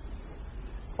救了。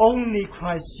 Only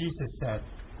Christ Jesus said,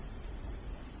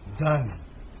 done,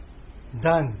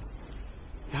 done,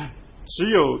 done. 只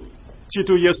有基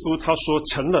督耶稣他说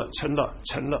成了，成了，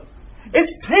成了， It's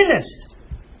finished.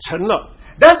 成了，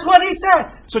 That's what he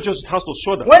said. 这就是他所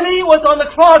说的。 When he was on the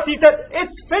cross, he said,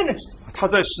 it's finished. 他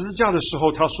在十字架的时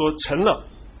候他说成了，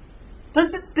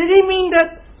 Did he mean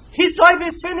that his life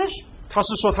is finished? 他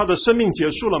是说他的生命结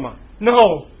束了吗？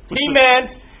 No. He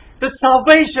meant the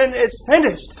salvation is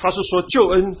finished. 他是说救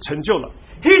恩成就了，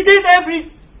 They paid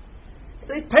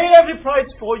every price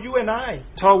for you and I.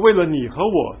 他为了你和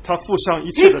我，他付上一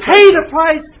He 切的代 paid 价 the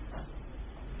price.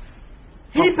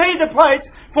 He paid the price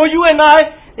for you and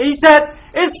I. He said,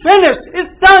 it's finished.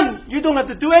 It's done. You don't have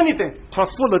to do anything. 他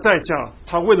付了代价，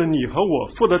他为了你和我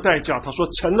付了代价，他说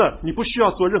成了，你不需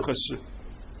要做任何事。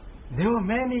 There were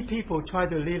many people try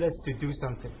to lead us to do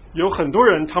something. 有很多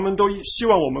人他们都希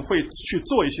望我们会去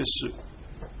做一些事，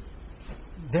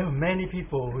 There were many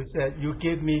people who said, you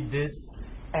give me this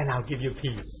and I'll give you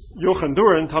peace. 有很多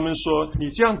人他们说你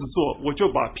这样子做，我就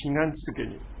把平安赐给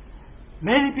你。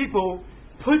 Many people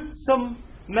put some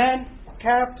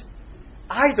man-carved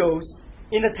idols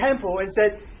in the temple and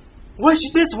said,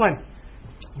 worship this one.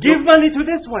 Give money to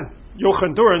this one. 有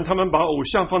很多人他们把偶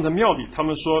像放在庙里，他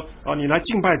们说你来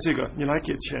敬拜这个，你来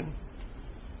给钱，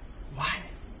 Why?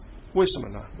 为什么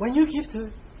呢？ When you give to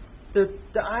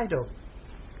the idol,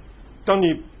 当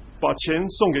你把钱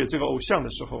送给这个偶像的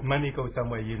时候， money goes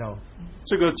somewhere, you know.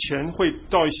 这个钱会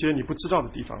到一些你不知道的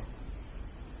地方。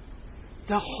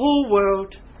 The whole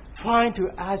world trying to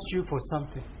ask you for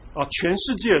something. 全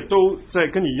世界都在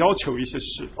跟你要求一些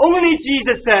事。 Only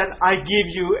Jesus said, I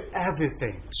give you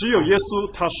everything. 只有耶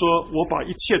稣他说我把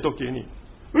一切都给你。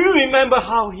 You remember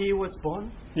how he was born?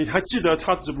 你还记得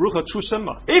他如何出生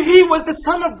吗？ If he was the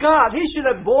Son of God, he should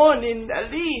have born in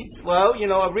at least, well, you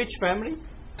know, a rich family.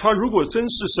 他如果真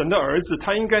是神的儿子，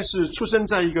他应该是出生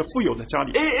在一个富有的家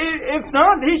里。 If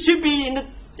not, he should be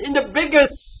in the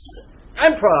biggest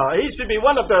emperor. He should be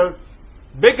one of the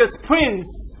biggest prince.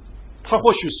 他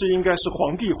或许是应该是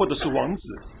皇帝或者是王子。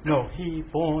 No, he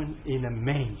born in a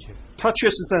manger. 他却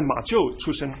是在马厩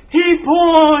出生。 He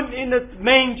born in a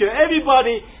manger.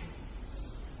 Everybody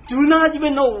do not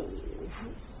even know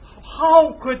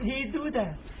how could he do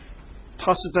that.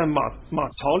 他是在马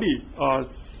槽里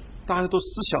大家都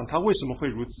思想他为什么会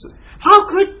如此？ How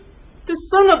could the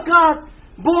Son of God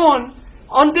born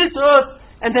on this earth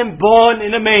and then born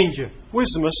in a manger? 为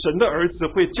什么神的儿子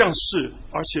会降世，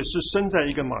而且是生在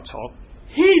一个马槽？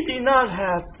 He did not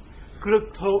have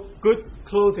good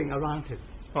clothing around him.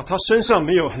 他身上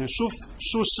没有很舒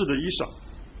适的衣裳，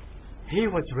 He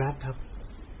was wrapped up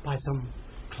by some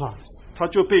cloths. 他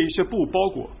就被一些布包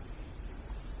裹，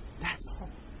 That's all.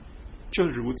 就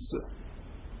是如此。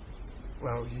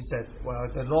 Well, you said, well,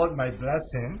 the Lord might bless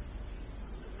him,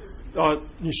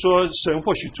 你说神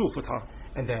或许祝福他，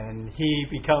 and then he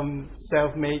become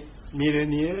self-made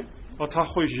millionaire. 他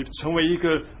或许成为一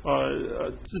个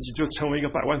自己就成为一个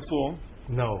百万富翁。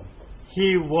 No,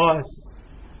 he was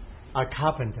a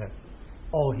carpenter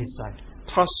all his life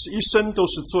他是一生都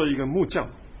是做一个木匠，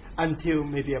 until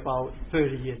maybe about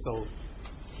 30 years old.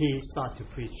 He started to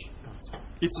preach gospel.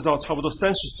 一直到差不多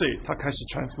30岁，他开始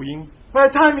传福音。 By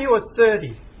the time he was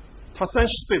 30, 他30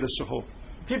岁的时候，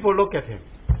 people look at him.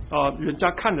 人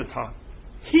家看着他，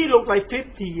 He looked like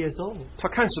 50 years old. 他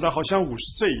看起来好像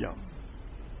50岁一样。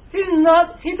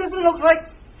 He doesn't look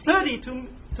like 30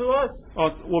 to us.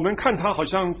 我们看他好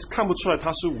像看不出来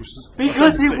他是50。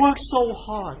 Because he worked so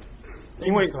hard.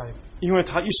 因为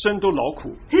他一生都劳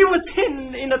苦。 He was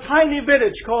hidden in a tiny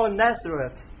village called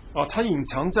Nazareth. 他隐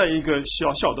藏在一个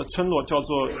小小的村落，叫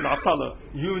做拿撒勒。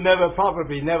 You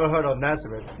probably never heard of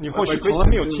Nazareth. 你或许从来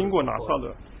没有听过拿撒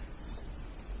勒。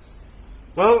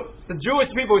 Well, the Jewish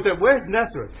people said, "Where's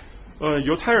Nazareth?"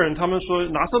 犹太人他们说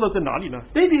拿撒勒在哪里呢？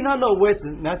 They did not know where's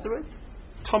Nazareth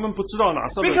他们不知道拿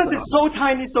撒勒在 because 哪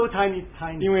it's 里， so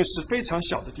tiny. 因为是非常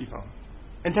小的地方。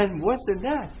 And then worse than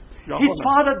that, 然后 his 呢，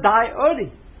 father died early.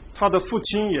 他的父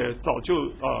亲也早就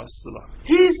死了。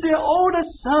 He's the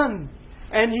oldest son,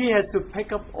 and he has to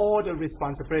pick up all the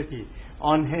responsibility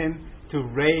on him to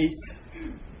raise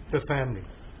the family.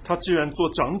 他既然做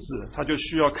长子，他就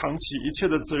需要扛起一切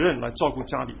的责任来照顾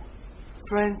家里。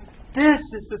 Friend, this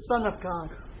is the Son of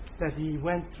God that he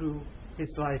went through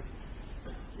his life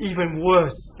even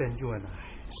worse than you and I.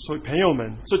 所以朋友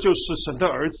们，这就是神的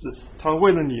儿子，他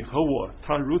为了你和我，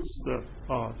他如此的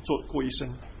做过一生。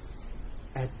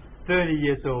 At 30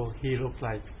 years old, he looked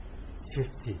like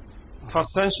 50. 他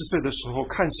30岁的时候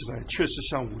看起来确实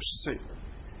像50岁。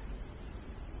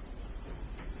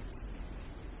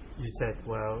 You said,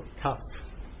 well, tough.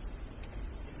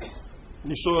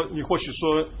 你或许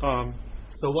说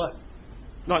So what?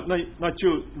 那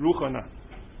就如何呢？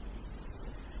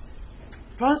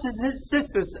 Brothers and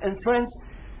sisters and friends,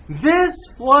 this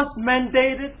was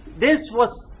mandated, this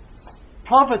was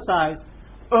prophesied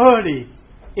early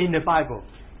in the Bible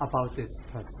about this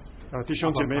person. 弟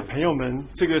兄姐妹朋友们，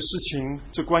这个事情，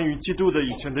这关于基督的以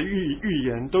前的预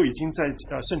言都已经在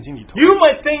圣经里头。 You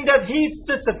might think that he's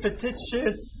just a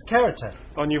fictitious character.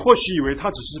 你或许以为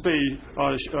他只是被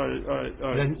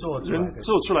人做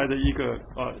出来的一个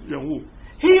人物。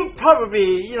 He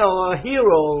probably, a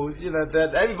hero,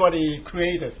 that everybody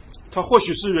created. 他或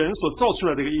许是人所造出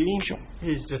来的一个英雄。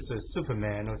 He's just a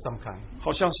Superman or some kind.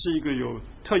 好像是一个有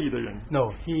特异的人。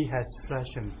 No, he has flesh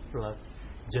and blood,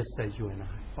 just like you and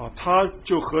I. 他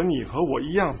就和你和我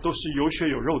一样，都是有血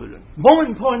有肉的人。 More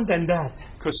important than that,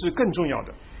 可是更重要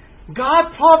的，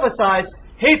 God prophesied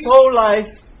his whole life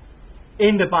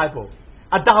in the Bible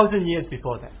 1,000 years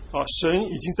before that. 神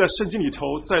已经在圣经里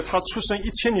头，在他出生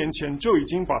1000年前就已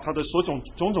经把他的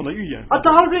种种的预言。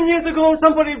 1,000 years ago,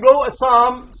 somebody wrote a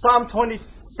Psalm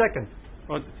 22nd.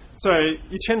 在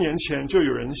1000年前就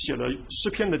有人写了诗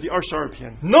篇的第22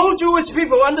篇。 No Jewish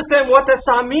people understand what that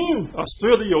psalm means. 所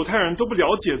有的犹太人都不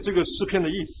了解这个诗篇的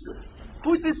意思。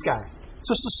 Who's this guy?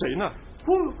 这是谁呢？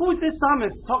 Who's this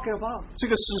psalmist talking about? 这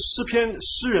个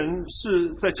诗人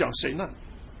是在讲谁呢？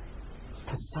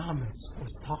 The psalmist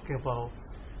was talking about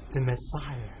the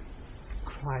Messiah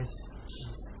Christ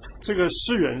Jesus. 这个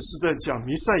诗人是在讲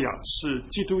弥赛亚是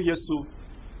基督耶稣。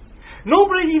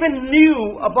 Nobody even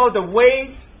knew about the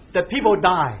way that people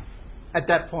die at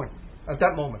that point, at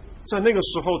that moment. 在那个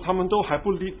时候，他们都还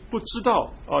不知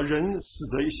道人死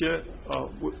的一些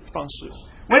方式。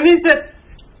 When he said,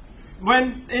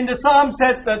 when in the psalm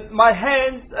said that my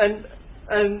hands and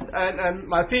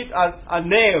my feet are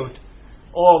nailed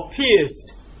or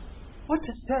pierced, what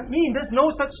does that mean? There's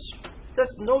no such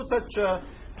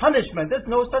punishment. There's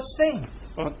no such thing.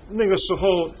 那个时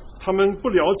候他们不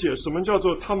了解什么叫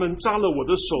做他们扎了我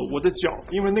的手、我的脚，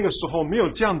因为那个时候没有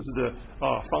这样子的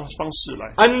方式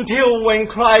来。 Until when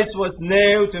Christ was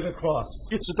nailed to the cross,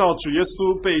 一直到主耶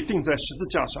稣被钉在十字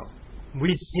架上， we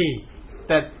see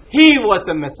that He was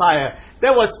the Messiah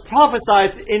that was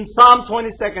prophesied in Psalm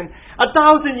 22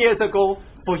 1,000 years ago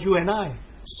for you and I.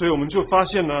 所以我们就发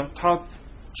现呢，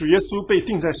主耶稣被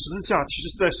钉在十字架，其实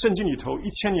是在圣经里头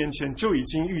1000年前就已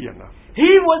经预言了。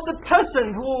 He was the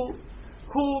person who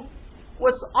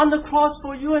was on the cross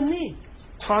for you and me.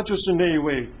 他就是那一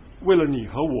位为了你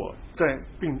和我在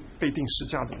被钉十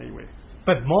字架的那一位。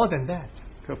 But more than that,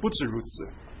 可不止如此，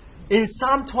 in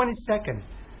Psalm 22,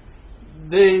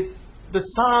 the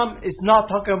psalm is not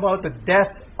talking about the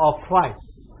death of Christ.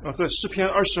 在诗篇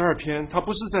22篇，他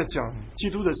不是在讲基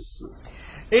督的死，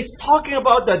 It's talking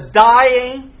about the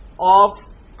dying of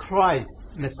Christ,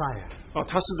 Messiah.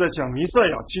 他是在讲弥赛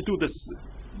亚基督的死。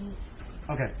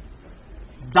 Okay.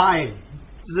 Dying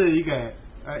是一个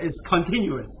is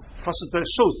continuous. 他是在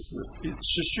受死，也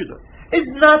持续的。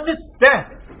 It's not just death.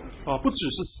 不只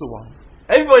是死亡，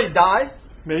 Everybody dies,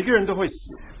 每一个人都会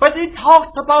死。 but it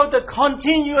talks about the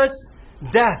continuous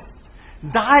death,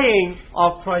 dying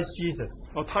of Christ Jesus.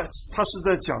 他是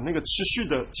在讲那个持续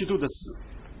的基督的死。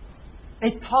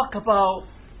 It talks about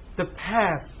the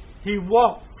path he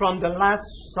walked from the Last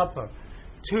Supper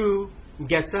to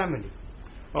Gethsemane.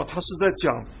 他是在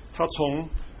讲他从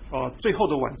最后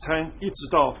的晚餐一直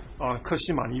到客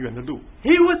西马尼园的路。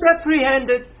 He was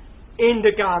apprehended in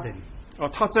the garden.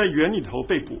 他在园里头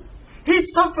被捕。 He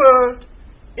suffered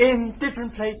in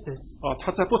different places.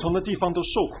 他在不同的地方都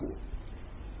受苦。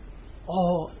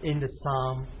 All in the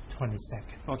Psalm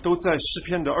 22. 都在诗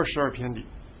篇的22篇里。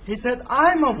 He said,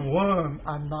 I'm a worm,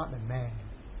 I'm not a man.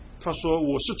 他说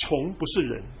我是虫，不是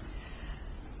人。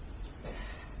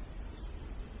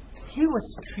 He was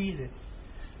treated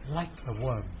like a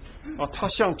worm. 他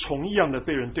像虫一样的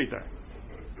被人对待。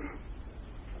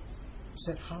 He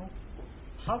said,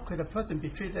 how could a person be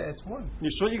treated as worm? 你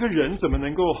说一个人怎么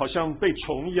能够好像被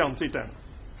虫一样对待呢？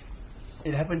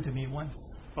 It happened to me once.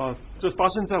 这发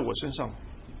生在我身上。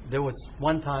 There was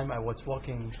one time I was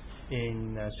walking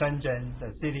in Shenzhen, the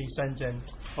city Shenzhen.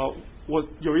 我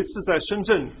有一次在深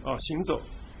圳行走，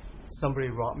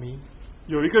 Somebody robbed me.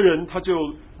 有一个人他就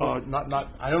Not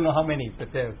I don't know how many,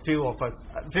 but there are few of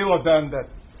them that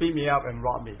beat me up and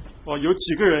robbed me. 有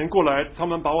几个人过来，他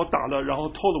们把我打了，然后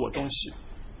偷了我东西。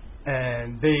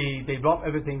 And they robbed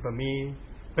everything from me,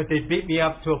 but they beat me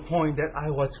up to a point that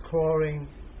I was crawling.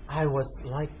 I was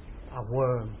like a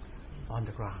worm on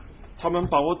the ground. 他们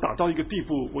把我打到一个地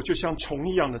步，我就像虫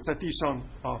一样的在地上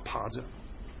爬着。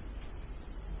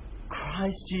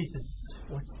 Christ Jesus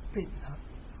was beaten up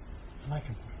like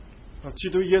a worm.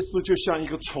 基督耶稣就像一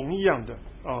个虫一样的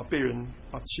被人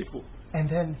欺负， And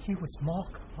then he was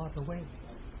mocked all the way.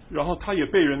 然后他也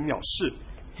被人藐视。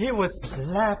 He was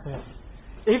laughed at.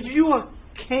 If you are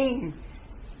king,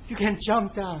 you can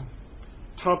jump down.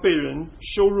 他被人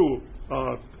羞辱，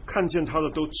看见他的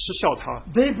都嗤笑他。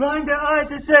 They blind their eyes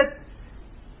and said,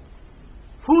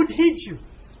 "Who hit you?"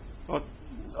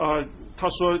 他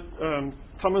说，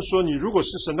他们说你如果是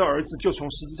神的儿子，就从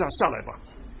十字架下来吧。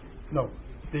 No,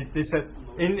 they said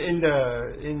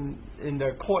in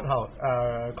the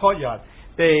courtyard,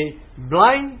 they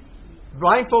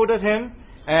blindfolded him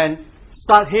and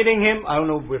start hitting him. I don't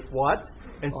know with what,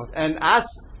 and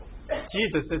asked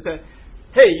Jesus. They said,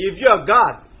 "Hey, if you are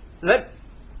God,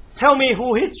 tell me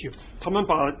who hit you." 他们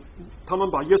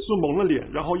把耶稣蒙了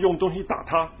脸，然后用东西打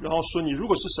他，然后说你如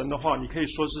果是神的话，你可以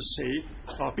说是谁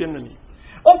编了你。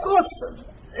 Of course,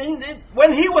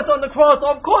 when he was on the cross,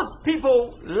 of course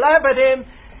people laugh at him,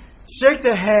 shake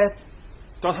their head.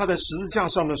 当他在十字架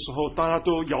上的时候，大家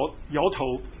都摇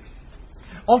头。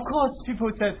 Of course, people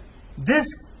said, "This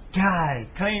guy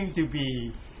claimed to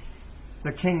be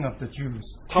the king of the Jews,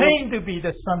 claimed to be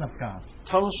the Son of God."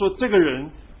 他们说这个人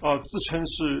自称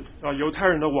是犹太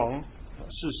人的王，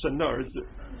是神的儿子。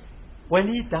 When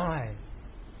he died,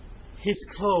 his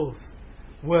clothes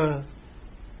were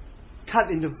cut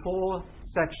into 4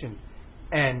 sections,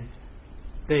 and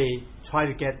they tried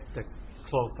to get the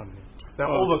clothes from him, the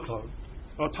overclothes.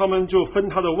 他们就分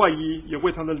他的外衣，也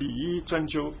为他的里衣沾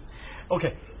揪。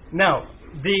 Okay, now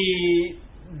the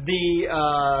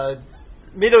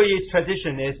Middle East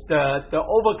tradition is the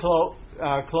overcloth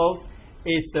cloth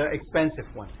is the expensive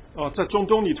one. 在中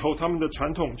东里头，他们的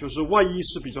传统就是外衣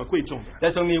是比较贵重的。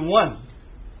 There's only one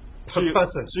per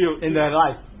person 只有 in their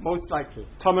life, most likely.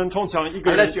 他们通常一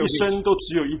个人 Unless you're 一生都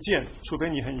只有一件，除非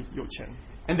你很有钱。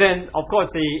 And then, of course,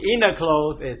 the inner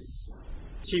cloth is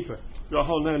cheaper. 然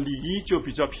后呢，里衣就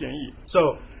比较便宜。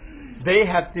 So they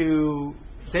have to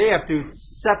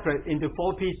separate into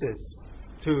 4 pieces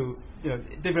to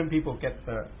different people get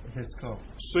his clothes.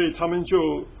 所以他们就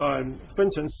分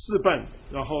成4半，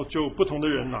然后就不同的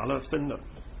人拿了分了。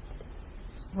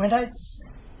 When I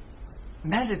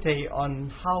meditate on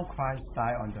how Christ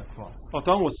died on the cross,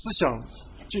 当我思想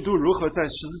基督如何在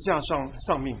十字架上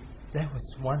丧命， there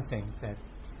was one thing that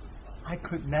I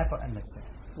could never understand.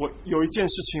 我有一件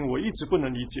事情我一直不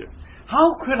能理解。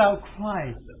 How could our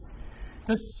Christ,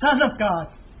 the Son of God,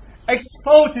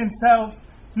 expose himself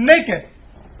naked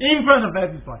in front of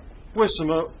everybody? 为什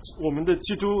么我们的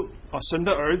基督神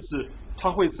的儿子，他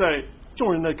会在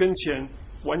众人的跟前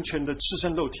完全的赤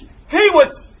身露体？ He was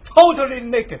totally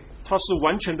naked. 他是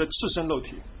完全的赤身露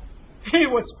体， He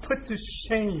was put to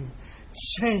shame,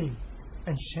 shame,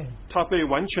 and shame. 他被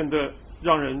完全的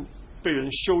被人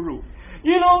羞辱。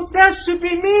 You know, that should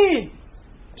be me.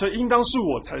 这应当是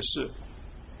我才是，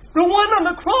 The one on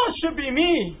the cross should be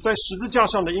me. 在十字架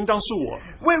上的应当是我。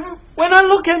 When I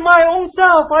look at my own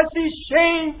self, I see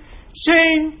shame,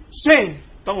 shame, shame.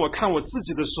 当我看我自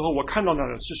己的时候，我看到的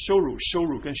是羞辱、羞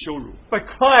辱跟羞辱。 But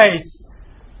Christ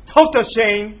took the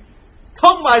shame,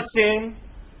 took my sin,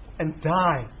 and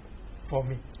died for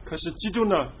me. 可是基督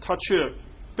呢，他却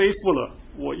背负了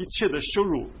我一切的羞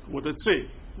辱，我的罪，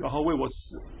然后为我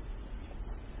死。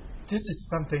 This is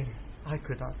something I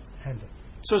could not handle.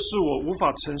 这是我无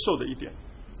法承受的一点。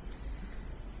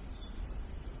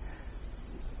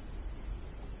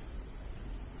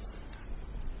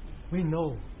 We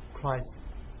know Christ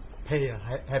paid a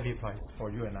heavy price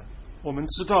for you and I. 我们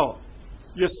知道，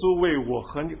耶稣为我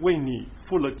和为你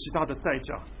付了极大的代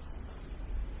价。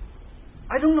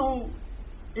 I don't know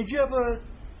if you ever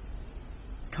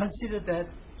consider that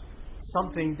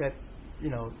something that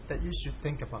that you should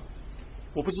think about.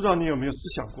 我不知道你有没有思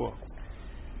想过，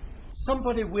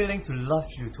 Somebody willing to love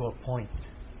you to a point.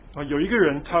 有一个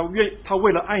人他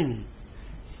为了爱你，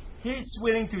 He's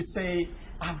willing to say,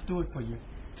 "I'll do it for you.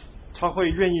 他会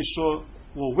愿意说，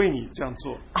我为你这样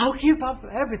做， I'll give up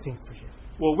everything for you."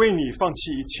 我为你放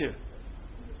弃一切。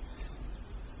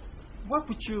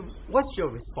 What's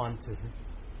your response to him?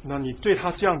 那你对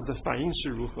他这样子的反应是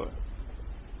如何？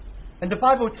 And the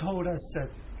Bible told us that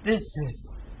this is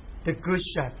the good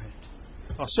shepherd.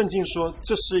 圣经说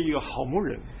这是一个好牧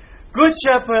人， Good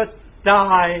shepherd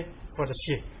died for the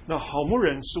sheep. 那好牧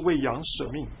人是为羊舍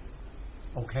命，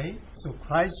 Okay, so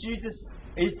Christ Jesus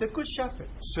is the good shepherd.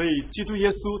 所以基督耶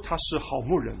稣他是好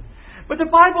牧人。 But the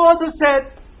Bible also said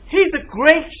he's a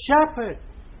great shepherd.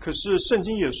 可是圣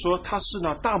经也说他是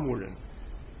那大牧人。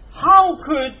 How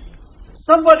could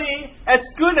somebody as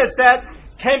good as that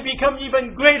can become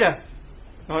even greater?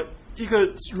 一个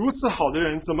如此好的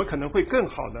人，怎么可能会更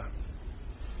好呢？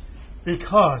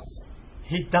 Because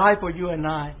he died for you and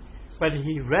I, but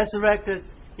he resurrected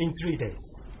in 3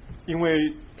 days. 因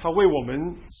为他为我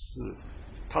们死，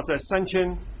他在3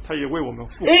天，他也为我们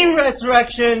复活。 In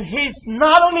resurrection, he's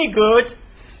not only good,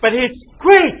 but he's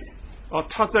great.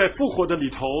 他在复活的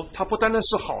里头，他不单单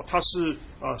是好，他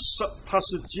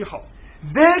是极好。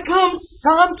 There comes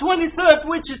Psalm 23,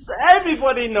 which is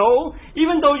everybody know.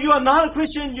 Even though you are not a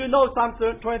Christian, you know Psalm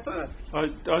 23.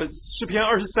 诗篇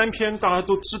23篇大家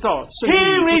都知道，圣经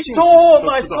He 不信徒 restored 都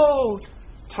my 知道 soul.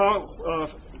 他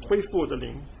恢复我的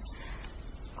灵，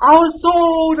 Our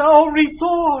soul are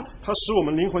restored. 他使我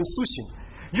们灵魂苏醒。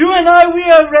 You and I, we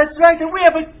are resurrected.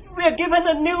 We are given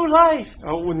a new life.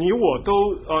 你我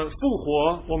都复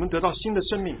活，我们得到新的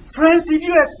生命。 Friends, if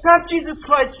you accept Jesus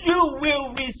Christ, you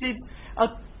will receive a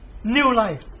new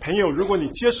life. 朋友，如果你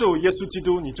接受耶稣基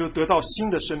督，你就得到新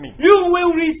的生命， You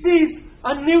will receive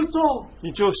a new soul.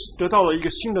 你就得到了一个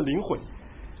新的灵魂。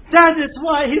 That is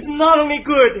why he's not only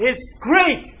good, he's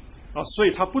great. 所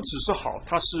以他不只是好，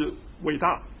他是伟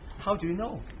大。 How do you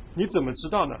know? 你怎么知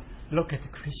道呢？ Look at the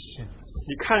Christians.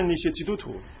 你看那些基督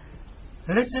徒，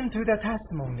 Listen to their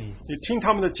testimonies. 你听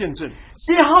他们的见证，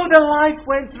 See how their life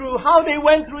went through, how they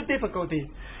went through difficulties,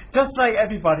 just like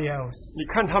everybody else. 你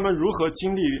看他们如何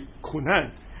经历苦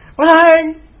难。 But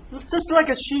I'm just like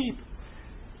a sheep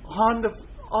on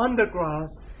the grass,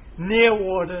 near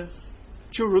water.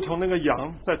 就如同那个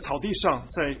羊在草地上，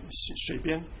在水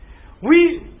边。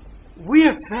 We We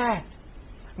are fed.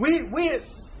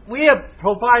 We are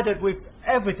provided with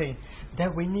everything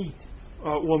that we need.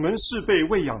 我们是被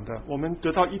喂养的，我们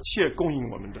得到一切供应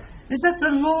我们的。It says, "The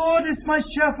Lord is my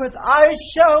shepherd; I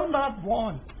shall not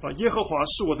want." 耶和华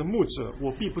是我的牧者，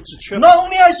我必不致缺乏。Not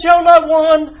only I shall not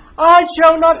want, I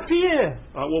shall not fear.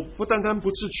 我不单单不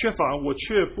致缺乏，我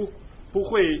却不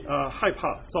会害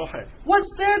怕遭害。What's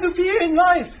there to fear in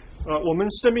life? 我们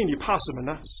生命里怕什么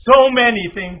呢？ So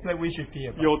many things that we should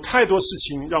fear about. 有太多事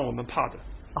情让我们怕的。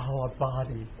Our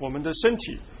body, 我们的身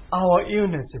体， our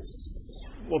illnesses,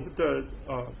 我们的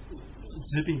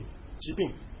疾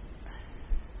病。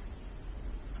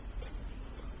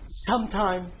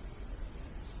Sometimes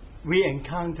we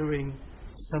encountering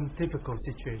some difficult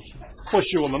situations. 或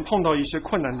许我们碰到一些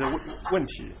困难的问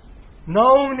题。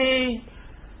Not only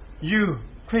you,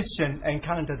 Christian,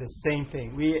 encounter the same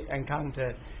thing. We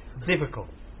encounter difficult.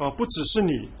 不只是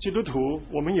你基督徒，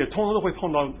我们也通通都会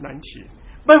碰到难题。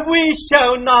But we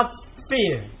shall not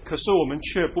fear. 可是我们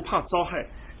却不怕遭害。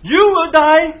You will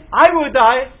die, I will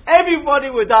die,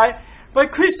 everybody will die. But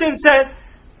Christian said,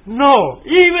 no,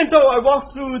 even though I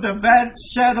walk through the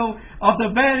shadow of the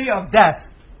valley of death.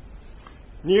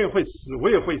 你也会死，我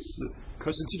也会死。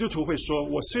可是基督徒会说，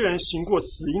我虽然行过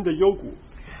死荫的幽谷，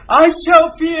 I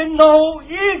shall fear no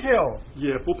evil.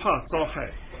 也不怕遭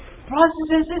害。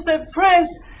 Brothers and sisters, friends,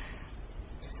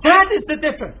 that is the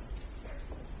difference.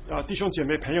 弟兄姐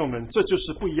妹朋友们，这就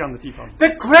是不一样的地方。 The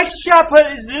great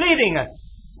shepherd is leading us.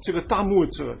 这个大牧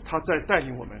者他在带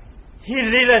领我们， He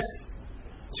leads us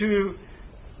to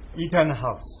eternal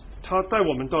house. 他带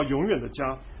我们到永远的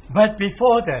家。 But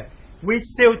before that, we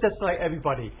still just like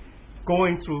everybody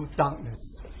going through darkness.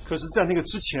 可是，在那个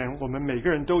之前，我们每个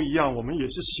人都一样，我们也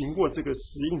是行过这个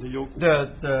死荫的幽谷。 The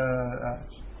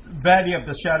valley of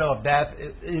the shadow of death,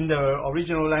 in the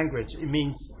original language, it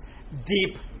means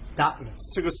deep darkness.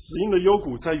 这个死荫的幽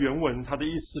谷在原文，它的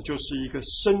意思就是一个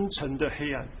深沉的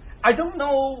黑暗。 I don't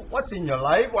know what's in your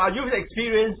life. Are you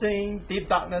experiencing deep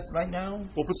darkness right now?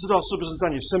 我不知道是不是在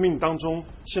你生命当中，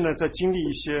现在在经历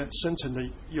一些深沉的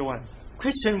幽暗。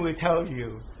 Christian will tell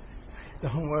you,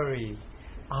 don't worry.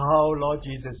 Our Lord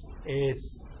Jesus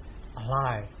is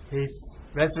alive. He's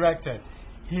resurrected.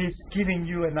 He's giving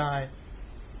you and I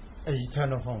an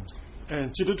eternal home.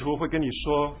 基督徒会跟你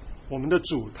说，我们的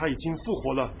主他已经复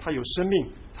活了，他有生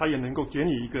命，他也能够给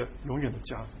你一个永远的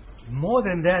家。 More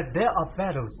than that, there are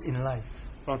battles in life.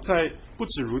 在不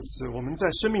止如此，我们在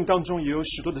生命当中也有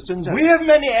许多的征战。 We have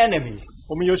many enemies.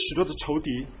 我们有许多的仇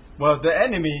敌。 Well, the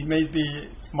enemy may be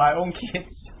my own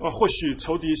kids. 或许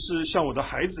仇敌是像我的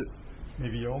孩子，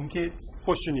 Maybe your own kids.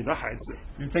 或许你的孩子。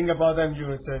 You think about them, you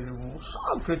will say,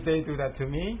 how could they do that to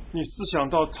me? 你思想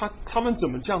到他们怎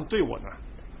么这样对我呢？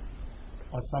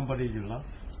 Or somebody you love.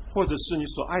 或者是你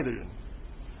所爱的人，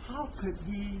 How could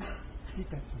he do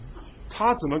that to me?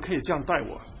 他怎么可以这样待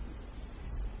我？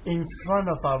 In front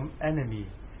of our enemy,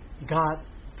 God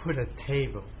put a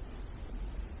table.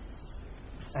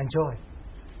 Enjoy.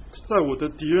 在我的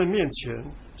敌人面前，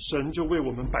神就为我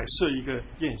们摆设一个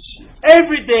宴席。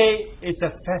 Every day is a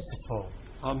festival.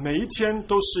 每一天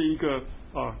都是一个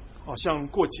好像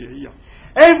过节一样。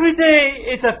 Every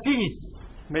day is a feast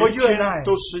每 for 一 you and 天 I.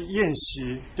 都是宴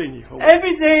席，对你和我。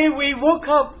 Every day we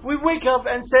wake up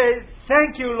and say,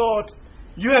 thank you, Lord.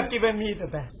 You have given me the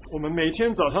best. 我们每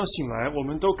天早上醒来，我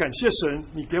们都感谢神，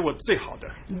你给我最好的。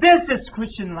 This is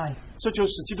Christian life. 这就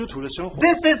是基督徒的生活。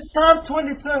 This is Psalm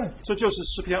 23. 这就是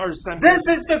诗篇23篇。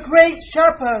 This is the great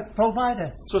shepherd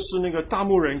provided. 这是那个大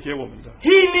牧人给我们的。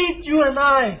 He leads you and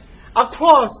I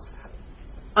across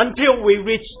until we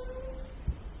reach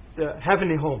the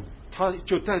heavenly home. 他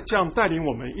就这样带领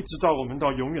我们，一直到我们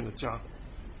到永远的家。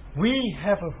 We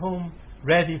have a home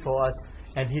ready for us,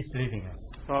 and He's leading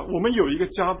us. 我们有一个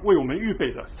家为我们预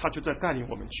备的，他就在带领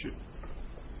我们去。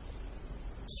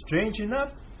 Strange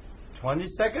enough,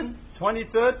 22nd,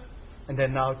 23rd, and then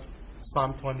now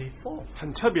Psalm 24.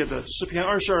 很特别的，诗篇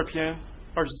22篇、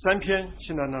23篇，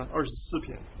现在呢24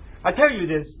篇。 I tell you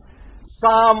this,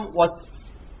 Psalm was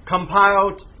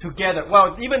compiled together.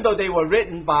 Well, even though they were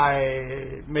written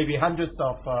by maybe hundreds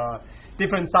of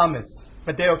different psalmists,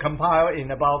 but they were compiled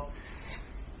in about,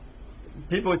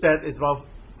 people said it's about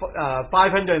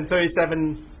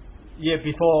 537 years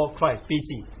before Christ,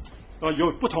 BC.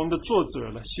 有不同的作者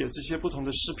了，写这些不同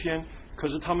的诗篇，可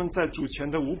是他们在主前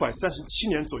的537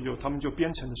年左右，他们就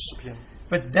编成了诗篇。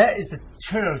 But there is a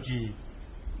trilogy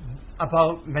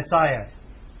about Messiah,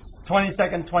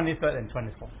 22nd, 23rd, and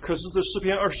 24th. 可是这诗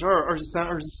篇22、23、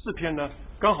24篇呢，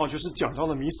刚好就是讲到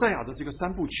了弥赛亚的这个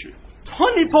三部曲。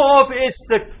 24th is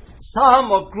the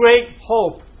Psalm of great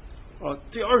hope.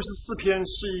 第24篇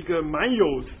是一个蛮有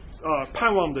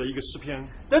盼望的一个诗篇。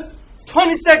 The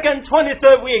 22nd,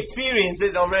 23rd, we experienced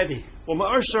it already. 我们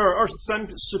22、23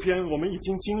诗篇，我们已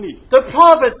经经历。 The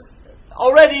prophets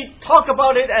already talk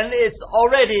about it, and it's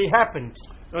already happened.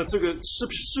 这个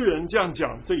诗人这样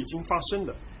讲，这已经发生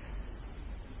的。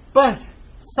 But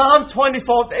Psalm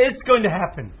 24 is going to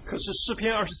happen. 可是诗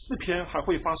篇24篇还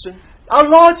会发生。 Our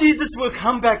Lord Jesus will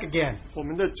come back again. 我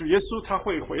们的主耶稣他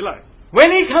会回来。 When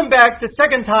he come back the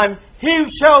second time, he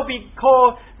shall be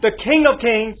called the King of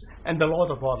Kings and the Lord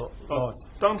of Lords.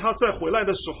 当他再回来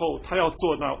的时候，他要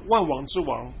做那万王之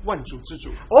王、万主之主。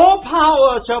 All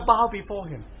power shall bow before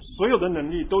him. 所有的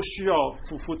能力都需要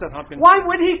俯伏在他边。 Why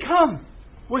would he come?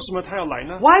 为什么他要来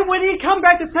呢？ Why would he come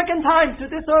back the second time to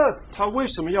this earth? 他为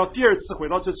什么要第二次回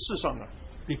到这世上呢？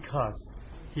 Because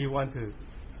he want to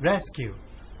rescue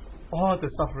all the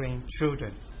suffering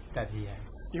children that he has.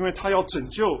 因为他要拯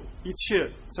救一切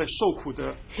在受苦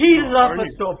的 He 儿 loved 女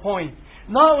us to a point.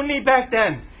 Not only back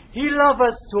then, he loved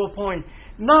us to a point.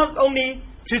 Not only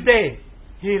today,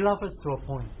 he loved us to a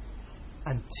point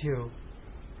until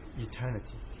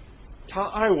eternity. 他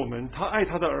爱我们，他爱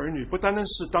他的儿女，不单单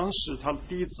是当时他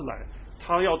第一次来，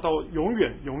他要到永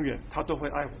远永远，他都会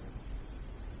爱我们。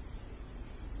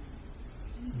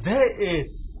 There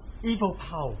is evil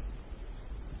power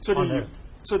这 on 里 earth.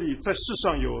 这里在世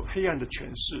上有黑暗的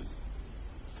权势，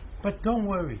 But don't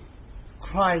worry.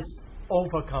 Christ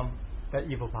overcome that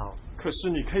evil power. 可是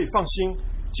你可以放心，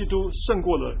基督胜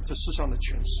过了这世上的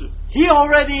权势。 He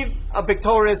already a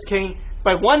victorious king,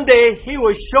 but one day he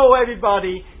will show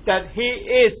everybody that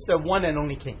he is the one and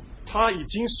only king. 他已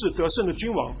经是得胜的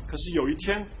君王，可是有一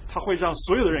天他会让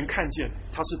所有的人看见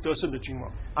他是得胜的君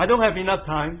王。 I don't have enough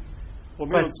time, 我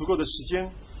没有足够的时间，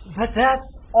 but that's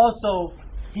also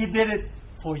he did it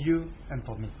for you and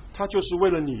for me. 他就是为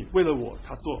了你，为了我，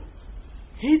他做。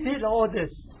 He did all this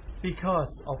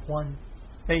because of one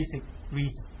basic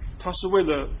reason. 他是为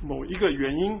了某一个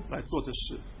原因来做这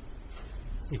事，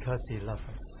 Because he loved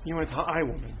us. 因为他爱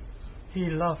我们。 He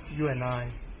loved you and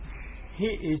I.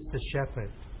 He is the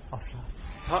shepherd of love.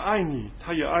 他爱你，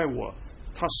他也爱我，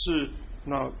他是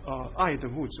那爱的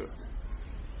牧者。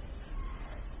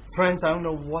 Friends, I don't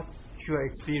know what you're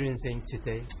experiencing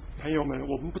today. 朋友们，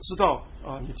我们不知道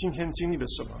你今天经历了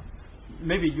什么？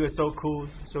 Maybe you are so cool,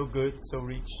 so good, so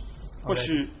rich.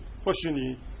 或许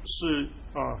你是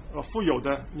富有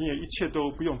的，你也一切都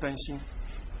不用担心。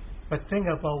 But think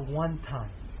about one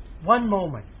time, one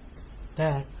moment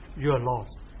that you are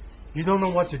lost. You don't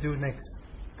know what to do next.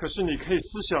 可是你可以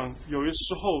思想，有的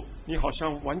时候你好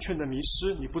像完全的迷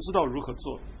失，你不知道如何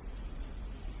做。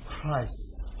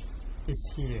 Christ is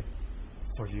here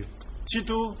for you. 基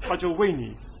督他就为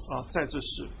你在这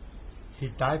时，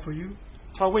 He died for you.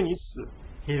 他为你死，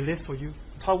 He lived for you.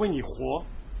 他为你活，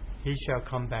 He shall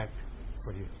come back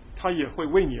for you. 他也会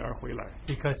为你而回来，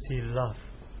 Because he loved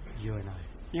you and I.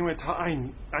 因为他爱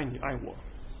你，爱你爱我。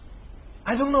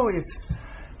 I don't know if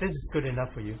this is good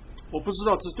enough for you. 我不知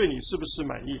道这对你是不是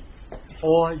满意，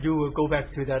 Or you will go back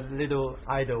to that little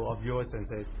idol of yours and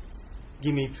say,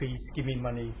 give me peace, give me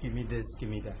money, give me this, give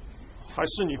me that. 还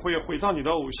是你会回到你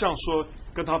的偶像说，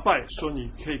跟他拜，说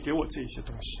你可以给我这些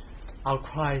东西。 Our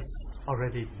Christ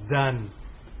already done,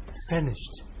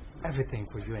 finished everything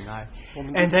for you and I.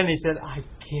 And then he said, I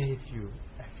gave you.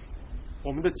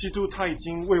 我们的基督他已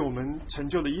经为我们成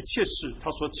就了一切事，他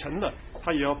说成了，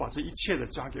他也要把这一切的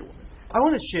加给我们。 I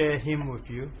want to share a hymn with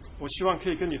you. 我希望可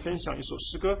以跟你分享一首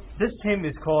诗歌， This hymn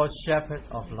is called Shepherd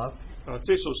of Love.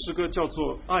 这首诗歌叫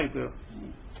做《爱的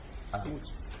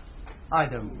爱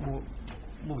的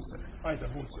牧者，爱的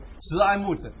牧者，慈爱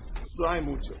牧者。慈爱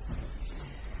牧者》。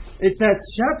 It said,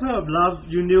 Shepherd of love,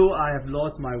 you knew I have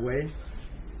lost my way.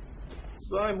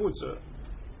 慈爱牧者，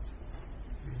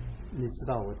你知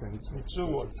道我怎走。你知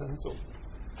我怎走。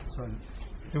 So,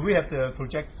 do we have the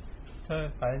projector?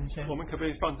 白人先。我们可不可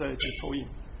以放在这投影？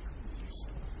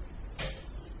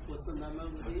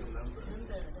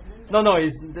 No,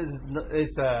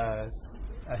 it's a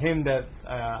hymn that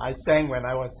I sang when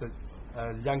I was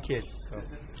a young kid.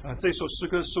 So 这首诗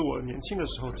歌是我年轻的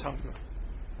时候唱的。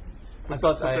 I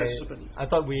thought 不在诗本里。 I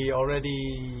thought we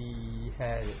already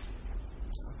had it.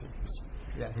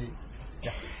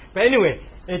 Yeah. But anyway,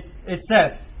 it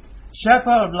said,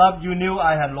 Shepherd of love, you knew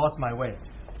I had lost my way.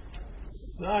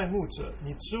 慈爱牧者，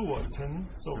你知我曾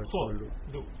走错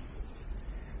路。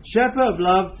 Shepherd of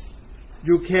love,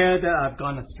 you care that I've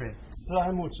gone astray. 慈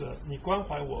爱牧者，你关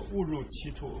怀我误入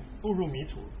歧途，误入迷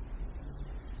途。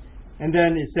 And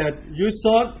then it said, you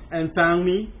sought and found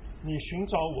me. 你寻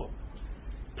找我，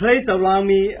 Place around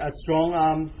me a strong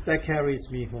arm that carries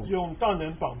me home. 用大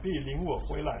能膀臂领我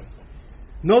回来。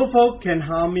 No folk can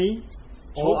harm me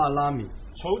or alarm me.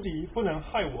 仇敌不能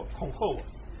害我、恐吓我。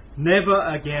Never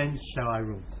again shall I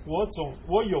roam.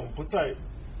 我永不再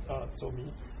走迷。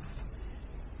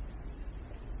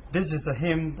This is a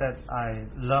hymn that I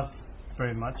love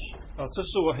very much. 这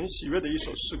是我很喜悦的一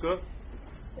首诗歌。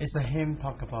It's a hymn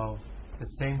talk about the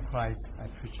same Christ I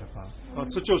preach about.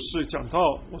 这就是讲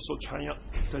到我所传扬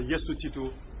的耶稣基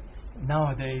督。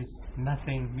Nowadays,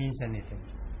 nothing means anything,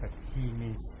 but He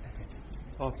means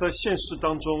everything. 在现实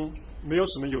当中没有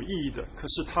什么有意义的，可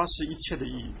是它是一切的意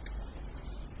义。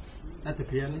At the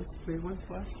pianist, play once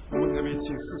for us. 我们可不可以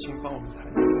请思琴帮我们弹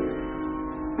一次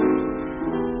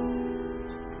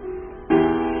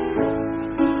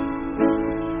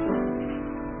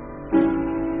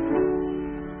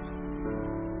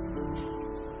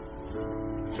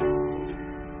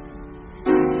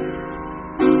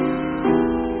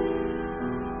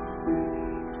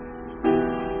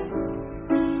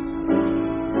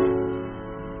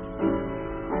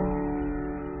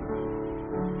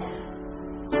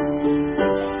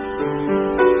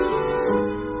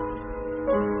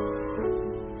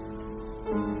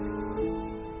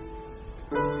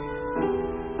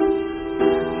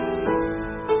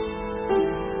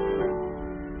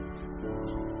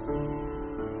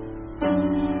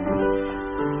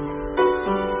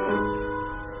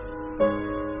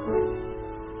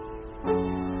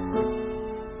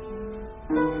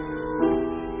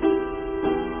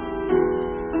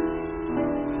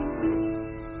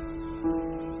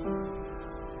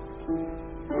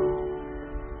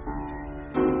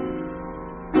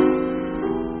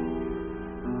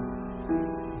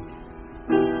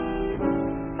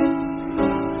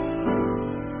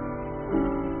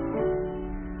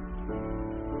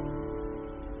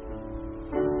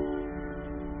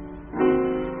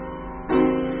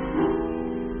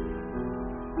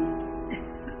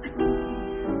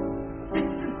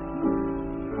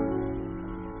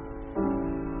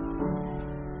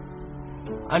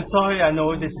？I'm sorry, I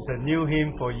know this is a new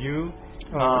hymn for you.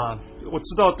 我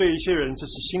知道对一些人这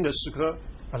是新的诗歌。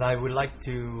But I would like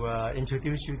to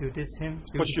introduce you to this hymn.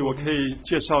 或许我可以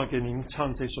介绍给您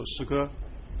唱这首诗歌。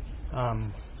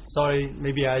Sorry,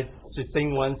 maybe I should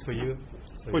sing once for you.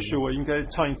 或许我应该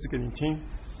唱一次给您听。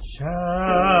Shepherd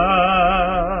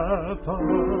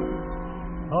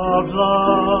of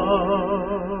love,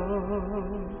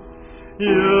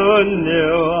 you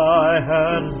knew I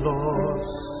had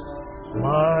lost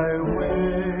my way.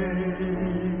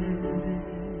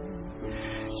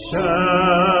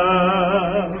 Shepherd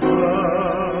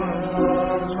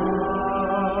of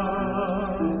love,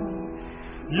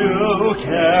 you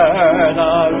cared I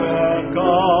had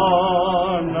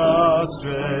gone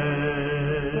astray.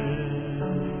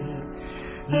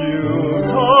 You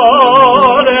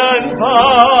sought and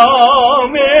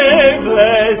found me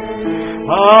placed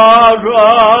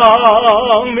around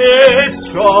me,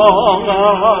 strong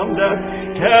arm that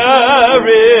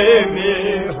carry me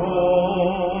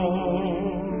home.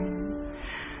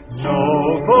 No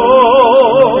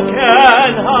foe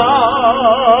can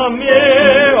harm me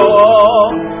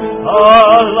or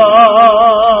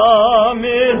alarm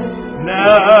me,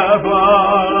 never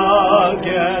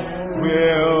again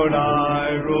will I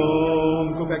roam.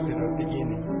 Go back to the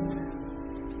beginning.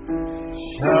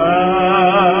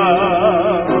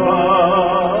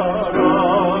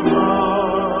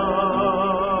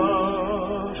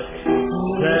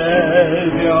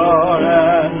 Savior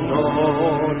and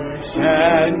Lord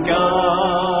and God,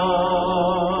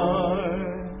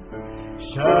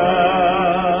 Shepherd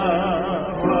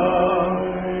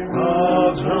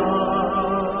of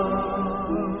love,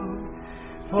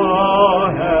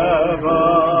 forever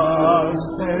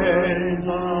safe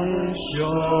on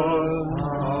shores.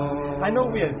 I know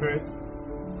we are very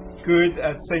good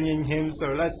at singing hymns, so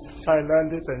let's try learn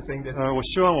this and sing this. 我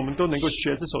希望我们都能够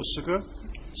学这首诗歌。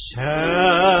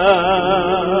Shepherd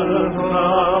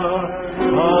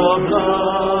of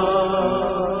love,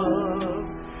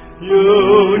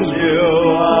 you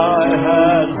knew I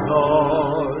had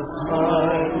lost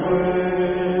my way.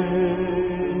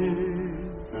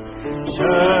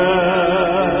 Shepherd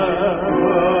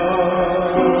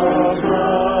of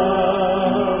love,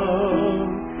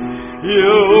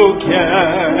 you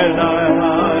cared I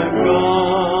had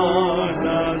gone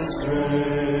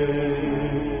astray.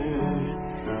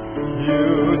 You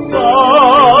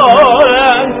sought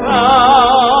and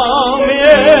found me,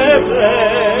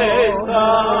 placed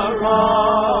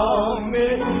around me,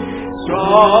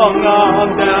 strong arm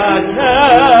that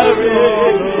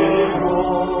carried me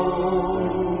home.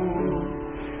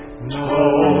 No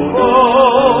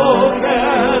foe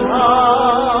can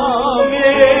harm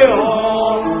me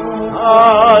or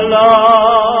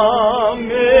alarm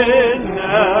me,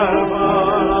 never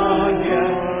again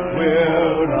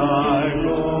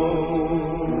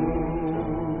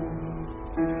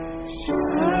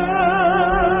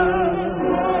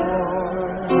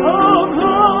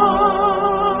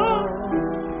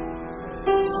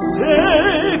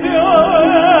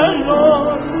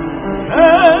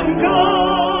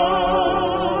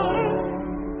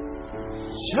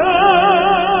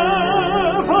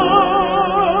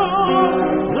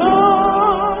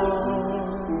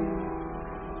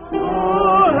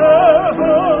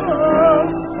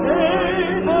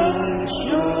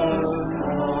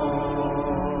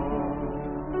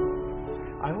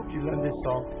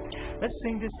Let's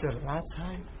sing this the last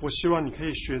time. 我希望你可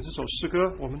以学这首诗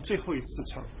歌，我们最后一次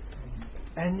唱。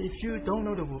And if you don't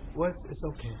know the words, it's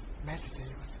okay.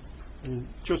 Meditate. 你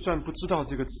就算不知道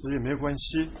这个词也没有关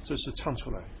系，这是唱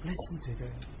出来。Listen to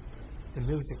the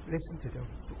music. Listen to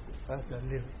the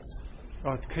lyrics.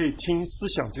 可以听思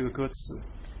想这个歌词。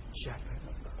Shepherd.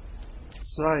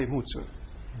 慈爱牧者。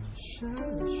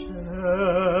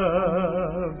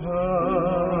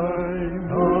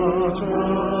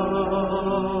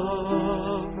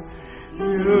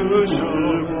You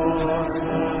should walk and talk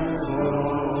my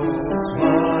way.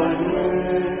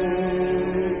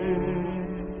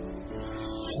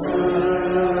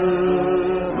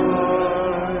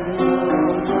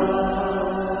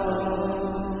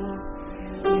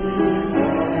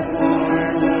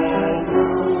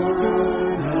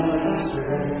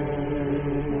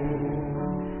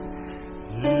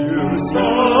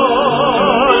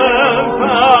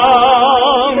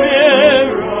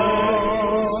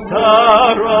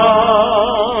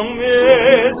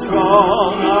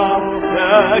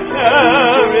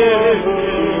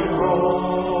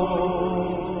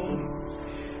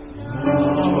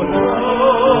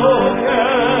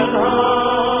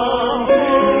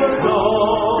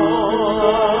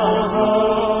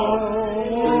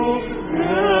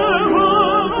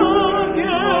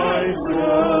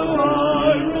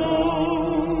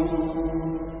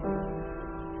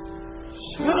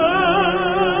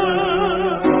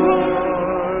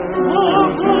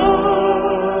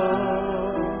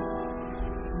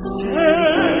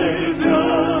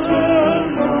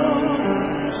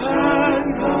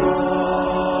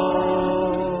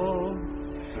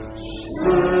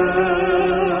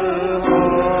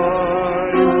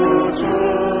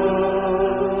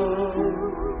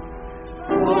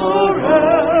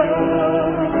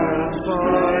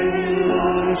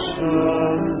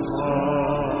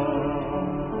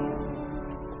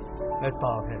 Let's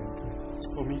bow our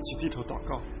heads. 我们一起低头祷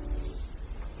告。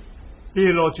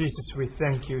 Dear Lord Jesus, we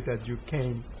thank you that you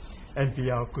came and be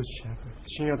our good shepherd.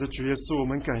 亲爱的主耶稣，我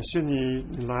们感谢你，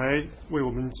你来为我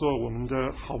们做我们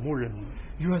的好牧人。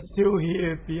 You are still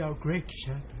here, be our great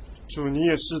shepherd. 主，你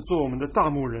也是做我们的大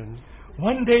牧人。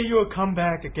 One day you will come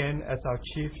back again as our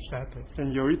chief shepherd.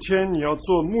 但有一天你要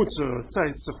做牧者，再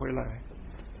一次回来。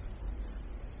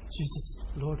 Jesus,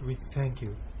 Lord, we thank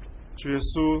you. 主耶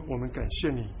稣，我们感谢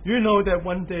你。 You know that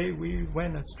one day we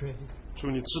went astray.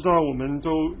 主，你知道我们都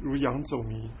如羊走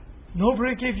迷。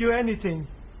 Nobody gave you anything.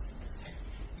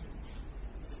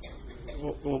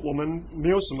 我们没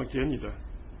有什么给你的，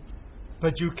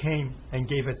 But you came and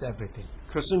gave us everything.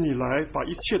 可是你来把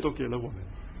一切都给了我们，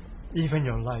 Even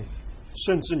your life.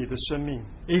 甚至你的生命、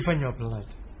 Even your blood.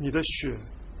 你的血。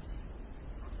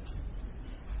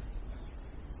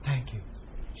 Thank you.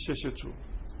 谢谢主。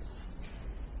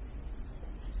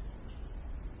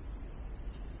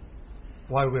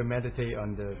 While we meditate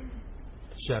on the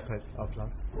shepherd of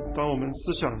love, 当我们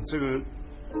思想这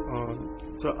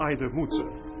爱的牧者，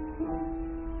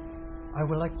 I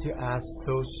would like to ask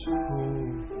those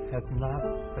who has not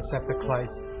accepted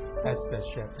Christ as their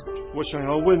shepherd. 我想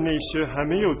要问那些还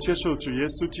没有接受主耶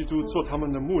稣基督做他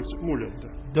们的牧人的，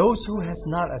 Those who has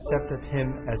not accepted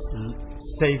Him as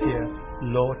Savior,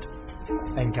 Lord,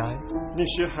 and Guide. 那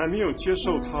些还没有接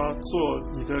受他做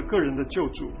你的个人的救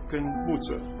主跟牧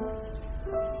者。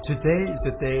 Today is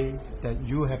the day that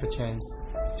you have a chance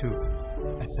to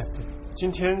accept it.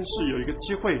 今天是有一个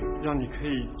机会让你可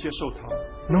以接受他。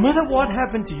 No matter what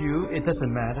happened to you, it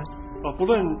doesn't matter. 不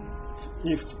论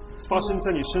你发生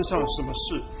在你身上什么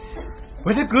事，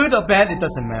 Whether good or bad, it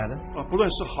doesn't matter. 不论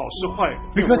是好是坏，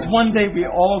 Because one day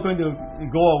we're all going to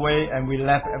go away and we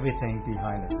left everything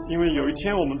behind us. 因为有一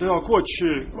天我们都要过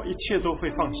去，一切都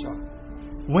会放下。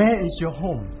 Where is your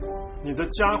home? 你的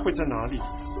家会在哪里？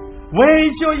 Where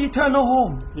is your eternal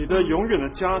home? 你的永远的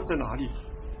家在哪里？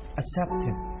 Accept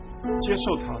Him. 接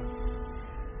受他，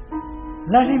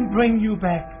 Let Him bring you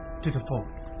back to the fold.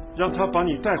 让他把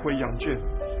你带回羊圈，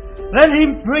 Let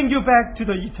Him bring you back to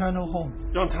the eternal home.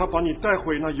 让他把你带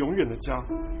回那永远的家。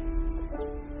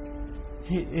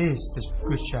 He is the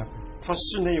good shepherd. 他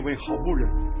是那位好牧人，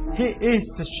 He is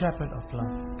the shepherd of love.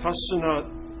 他是那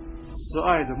慈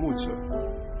爱的牧者。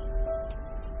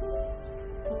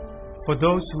 For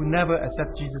those who never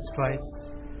accept Jesus Christ,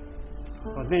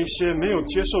 那些没有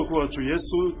接受过主耶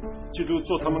稣基督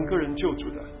做他们个人救主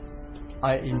的，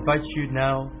 I invite you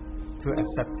now to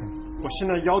accept Him. 我现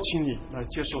在邀请你来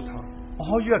接受他。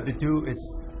 All you have to do is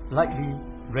lightly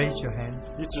raise your hand.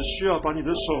 你只需要把你的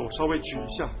手稍微举一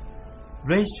下，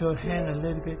 Raise your hand a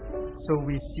little bit so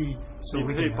we see, so 你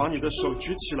we 可以 can 把 help. 你的手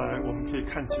举起来，我们可以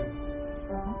看见。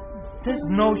 There's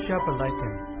no shepherd like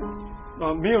Him.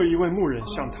 没有一位牧人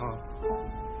像他。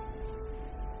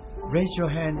 Raise your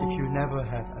hand if you never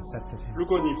have accepted him. 如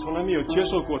果你从来没有接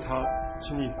受过他，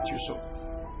请你举手。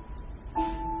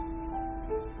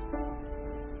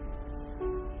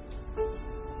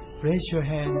 Raise your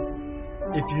hand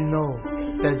if you know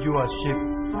that you are sheep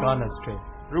gone astray.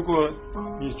 如果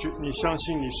你相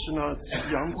信你是那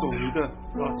羊走迷的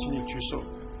请你举手。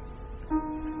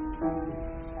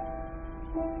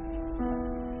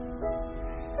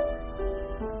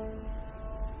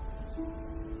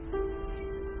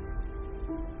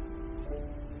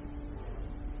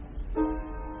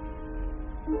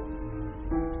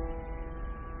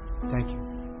 Thank you.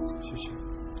 谢谢，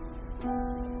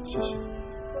谢谢。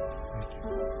 Thank you.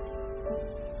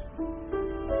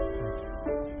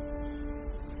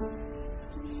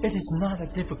 It is not a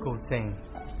difficult thing.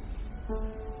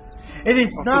 It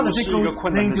is not a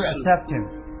difficult thing to accept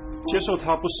him. 接受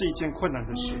他不是一件困难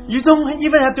的事， You don't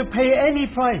even have to pay any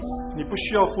price 你不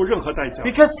需要付任何代价，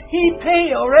 because he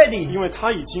paid already. 因为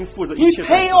他已经付了一 He 切代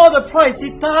paid 价， all the price.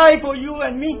 He died for you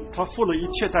and me. 他付了一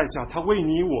切代价，他为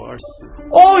你我而死。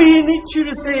 All he needs you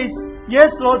to say is,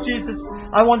 "Yes, Lord Jesus,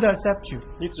 I want to accept you."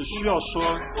 你只需要说：“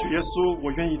主耶稣，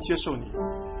我愿意接受你。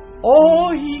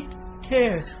 All he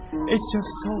cares is your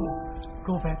soul.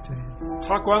 Go back to him. ”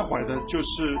他关怀的就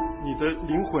是你的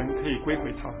灵魂可以归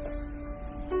回他。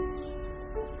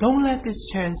 Don't let this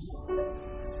chance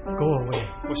go away.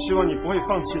 我希望你不会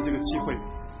放弃这个机会。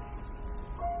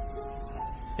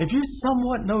 If you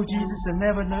somewhat know Jesus and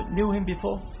never knew him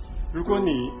before, 如果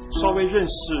你稍微认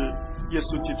识耶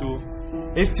稣基督，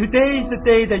 if today is the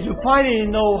day that you finally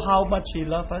know how much he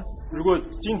loves us, 如果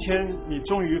今天你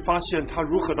终于发现他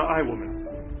如何的爱我们，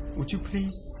 would you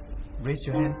please raise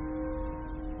your hand?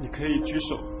 你可以举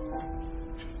手。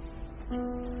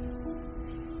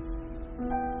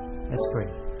 Let's pray.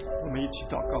 我们一起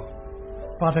祷告。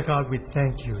 Father God, we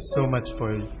thank you so much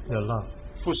for your love.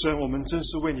 父神，我们真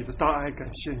是为你的大爱感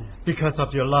谢你， Because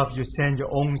of your love, you sent your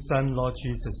own Son, Lord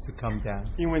Jesus, to come down.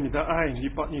 因为你的爱，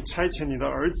你差遣你的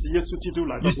儿子耶稣基督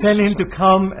来到 You 这 sent 世 him to 上，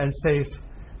 come and save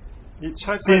你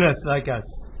差派 sinners like us,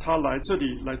 他来这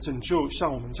里来拯救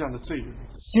像我们这样的罪人。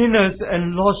 sinners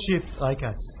and lost sheep like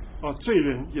us. 罪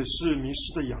人也是迷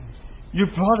失的羊， You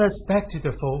brought us back to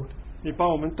the fold. 你把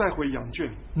我们带回羊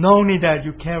圈， Not only that,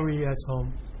 you carry us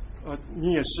home.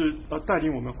 你也是带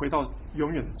领我们回到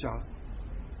永远的家。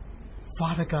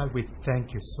 Father God, we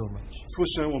thank you so much. 父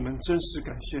神，我们真是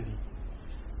感谢你，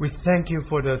 We thank you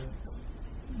for the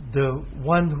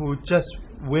one who just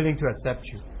willing to accept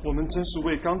you. 我们真是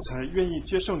为刚才愿意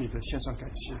接受你的献上感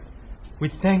谢。 We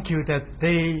thank you that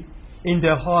they, in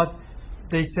their heart,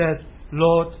 they said,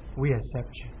 Lord, we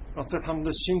accept you. 在他们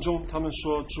的心中，他们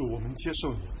说：“主，我们接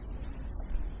受你。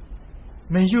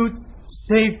 May you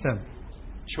save them. ”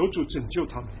求主拯救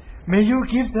他们， May you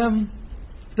give them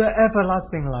the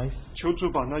everlasting life. 求主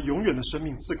把那永远的生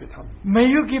命赐给他们， May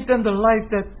you give them the life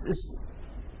that is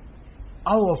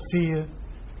out of fear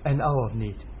and out of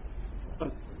need.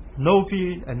 No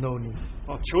fear and no need.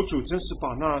 求主真是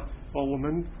把那我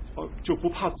们就不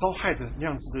怕遭害的那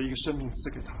样子的一个生命赐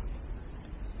给他。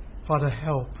 Father,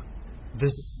 help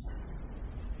this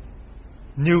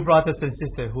new brothers and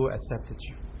sisters who accepted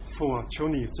you. 父啊，求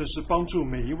你真是帮助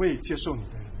每一位接受你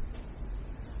的人。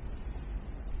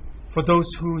 For those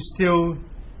who still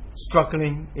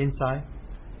struggling inside,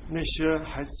 那些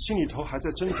心里头还在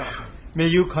挣扎的， may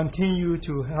you continue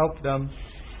to help them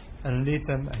and lead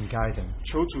them and guide them.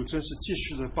 求主真是继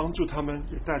续的帮助他们，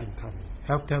也带领他们，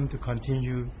 Help them to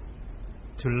continue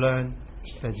to learn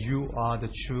that you are the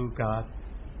true God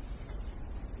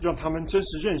让他们真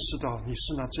实认识到你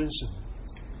是那真神，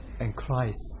 and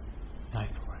Christ died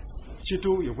for us, 基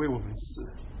督也为我们死，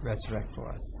 resurrect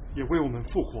for us, 也为我们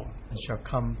复活， and shall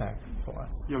come back for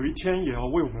us. 有一天也要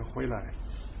为我们回来。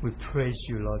 We praise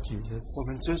you, Lord Jesus. 我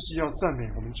们真是要赞美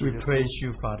我们主 We 耶稣， praise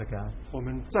you, Father God. 我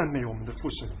们赞美我们的父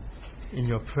神， In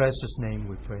your precious name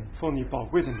we pray. 奉你宝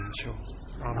贵的名求，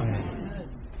阿门。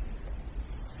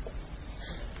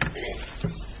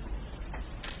 Amen.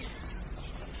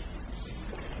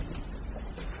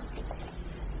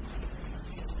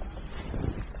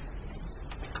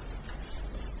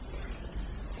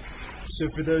 So,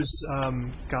 for those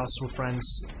gospel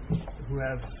friends who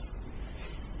have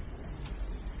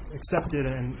accepted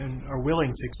and are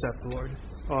willing to accept the Lord,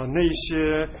 那一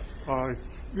些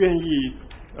愿意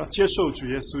接受主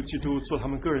耶稣基督做他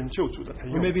们个人救主的朋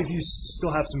友 or，maybe if you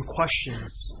still have some questions,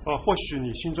 或许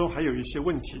你心中还有一些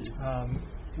问题，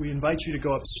 we invite you to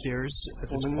go upstairs at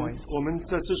this 我 point. 们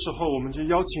在这时候，我们就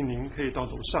邀请您可以到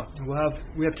楼上。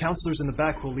 We have counselors in the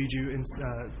back who will lead you into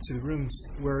the rooms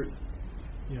where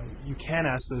you can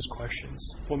ask those questions.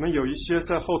 我们有一些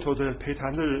在后头的陪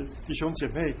谈的弟兄姐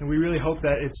妹， And we really hope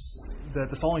that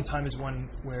the following time is one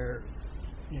where,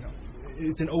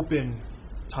 it's an open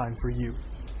time for you.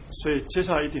 所以接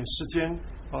下来一点时间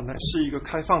乃是一个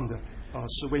开放的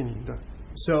是为您的。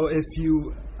 So if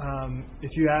you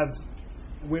have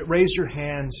raise your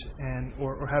hand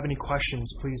or have any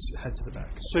questions, please head to the back.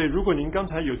 所以如果您刚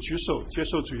才有举手接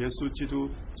受主耶稣基督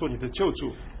做你的救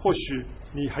主，或许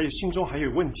你心中还有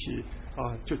问题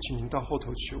就请您到后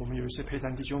头去，我们有一些陪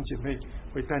谈弟兄姐妹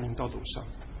会带您到楼上。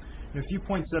 A few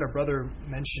points that our brother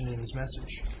mentioned in his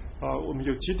message. 我们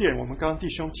有几点我们刚刚弟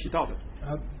兄提到的。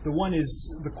 The one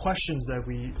is the questions that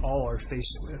we all are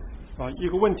faced with. 一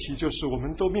个问题就是我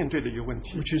们都面对的一个问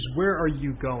题， Which is, where are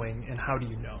you going and how do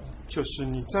you know? 就是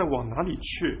你在往哪里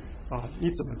去你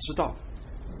怎么知道？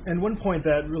 And one point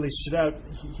that really stood out,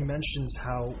 he mentions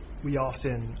how we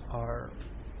often are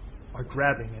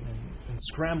grabbing and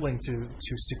scrambling to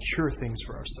secure things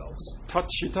for ourselves. 他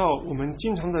提到我们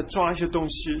经常在抓一些东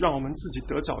西，让我们自己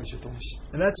得着一些东西。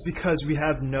 And that's because we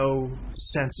have no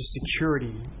sense of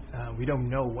security. We don't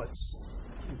know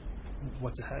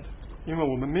what's ahead. 因为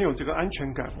我们没有这个安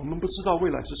全感，我们不知道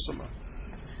未来是什么。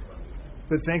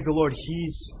 But thank the Lord,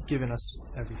 He's given us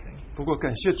everything. 不过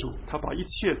感谢主，他把一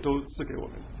切都赐给我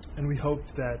们。 And we hope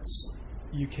that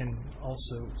you can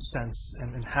also sense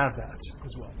and have that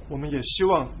as well. 我们也希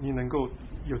望你能够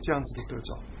有这样子的得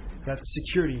着。 That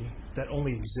security that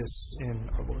only exists in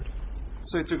our Lord.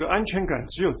 所以这个安全感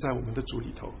只有在我们的主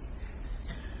里头。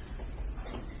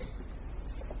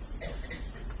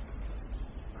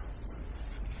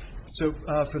 So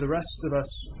for the rest of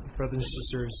us, brothers and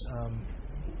sisters,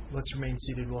 let's remain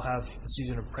seated. We'll have a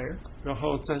season of prayer. 然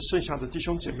后在剩下的弟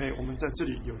兄姐妹，我们在这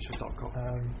里有一些祷告。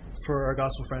 For our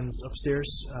gospel friends upstairs,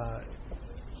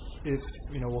 if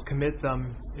we'll commit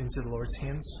them into the Lord's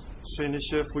hands. 所以那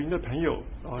些福音的朋友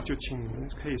就请你们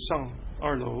可以上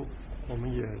2楼，我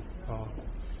们也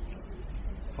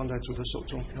放在主的手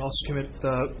中。 And also commit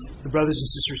the brothers and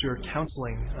sisters who are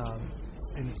counseling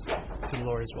to the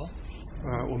Lord as well.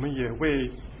 我们也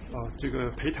为这个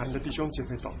陪谈的弟兄姐妹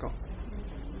祷告。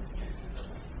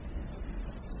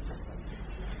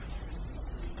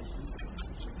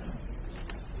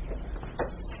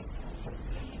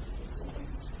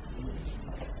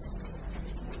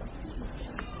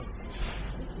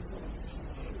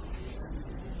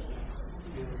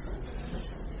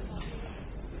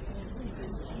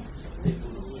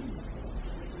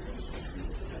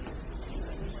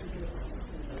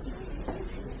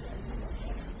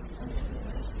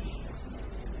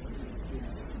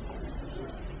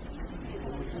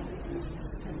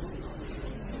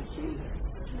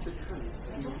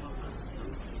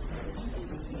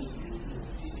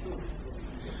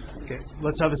 Okay,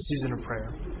 let's have a season of prayer.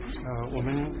 我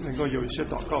们能够有一些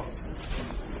祷告。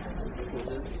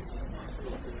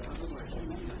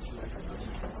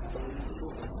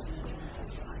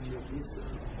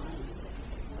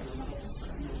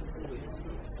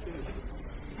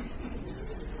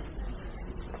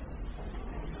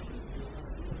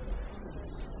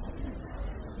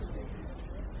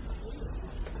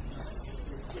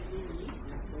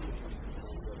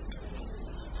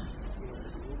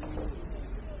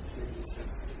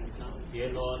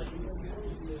 Dear Lord,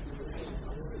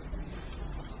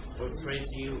 we praise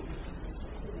you.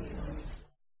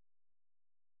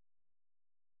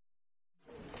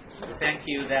 We thank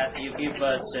you that you give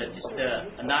us just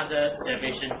another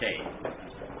salvation day.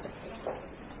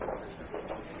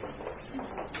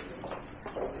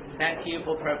 Thank you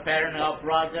for preparing our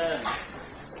brother.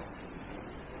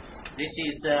 This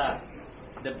is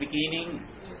the beginning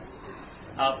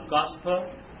of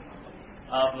gospel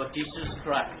of Jesus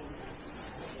Christ,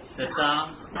 the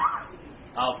Son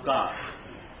of God.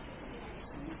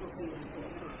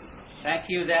 Thank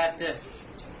you that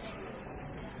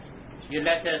you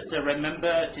let us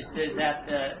remember just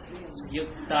that you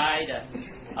died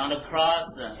on the cross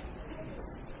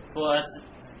for us,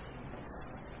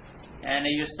 and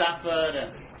you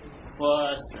suffered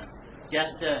for us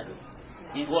just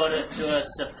in order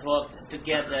to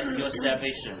get your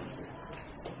salvation.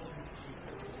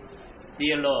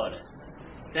 Dear Lord,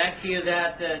 thank you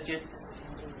that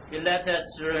you let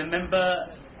us remember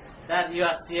that you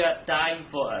are still dying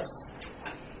for us.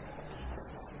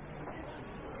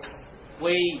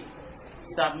 We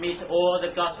submit all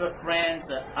the gospel friends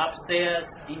upstairs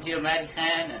into your mighty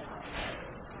hand.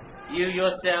 You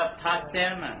yourself touch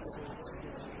them.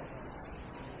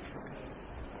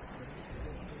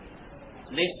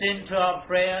 Listen to our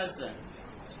prayers.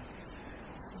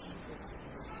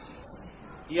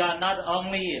 You are not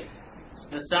only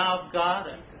the Son of God,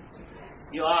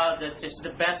 You are just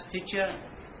the best teacher.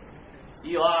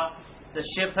 You are the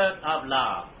shepherd of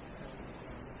love.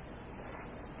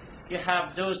 You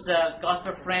have those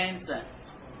gospel friends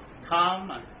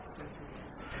come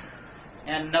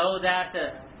and know that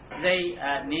they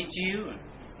need you,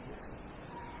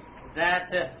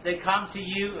 that they come to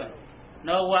you,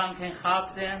 no one can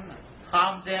harm them,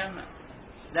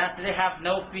 that they have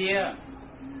no fear,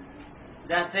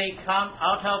 that they come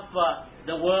out of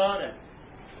the world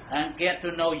and get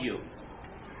to know you.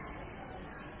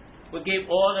 We give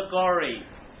all the glory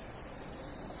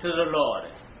to the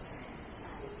Lord.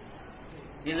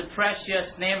 In the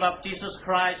precious name of Jesus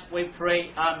Christ, we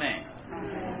pray. Amen.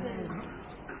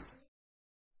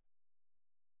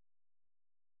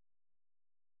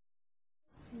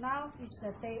 Now is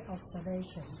the day of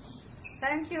salvation.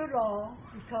 Thank you, Lord,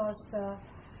 because the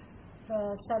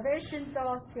salvation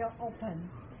door is still open.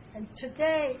 And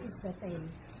today is the day.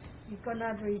 You're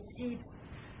gonna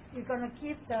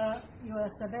give your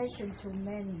salvation to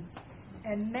many.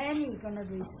 And many are gonna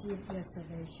receive your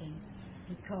salvation.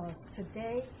 Because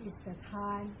today is the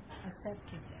time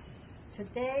accepted.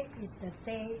 Today is the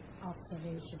day of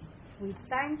salvation. We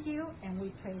thank you and we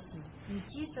praise you. In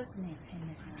Jesus' name,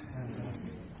 amen.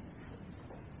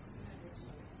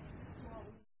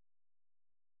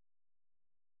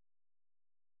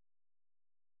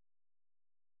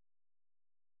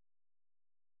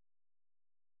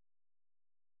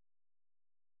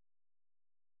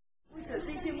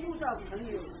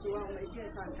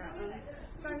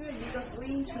但愿你的福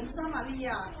音从撒玛利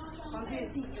亚传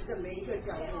遍地极的每一个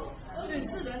角落，愿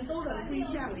世人都能归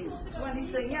向你。主啊，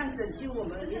你怎样拯救我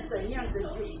们，你怎样拯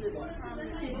救世人。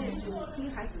谢谢主，听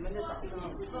孩子们的祷告，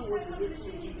奉我主耶稣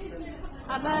基督的名。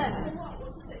阿门。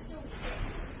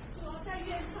主啊，但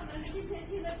愿他们今天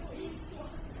听的福音，主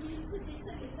你自己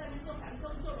圣灵在做感动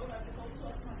做柔软的工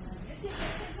作，也借着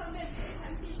这方面陪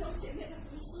伴弟兄姐妹的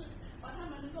服侍，把他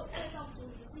们能够带到主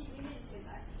你自己的面前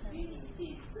来，与你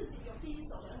自己有第一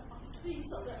手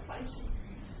的关系。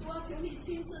主啊，求你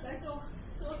亲自来做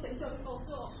拯救的工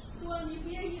作。主啊，你不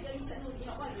愿意人沉入，你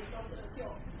要万人都得救。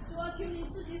主啊，求你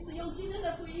自己使用今天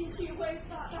的福音去为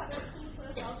大的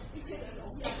得着一切的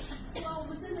荣耀。主啊，我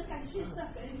们真的感谢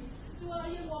赞美你。主啊，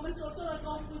因为我们所做的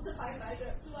功夫是白白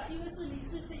的。主啊，因为是你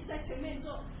自己在前面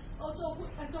做呼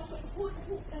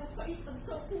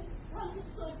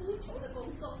求的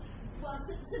工作。主啊，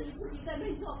是你自己在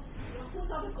内做呼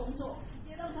召的工作，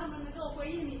也让他们能够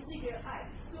回应你自己的爱。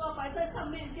主啊，摆在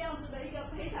上面这样子的一个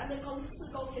陪谈的事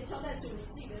工，也交在主你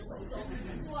自己的手中。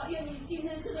主啊，愿你今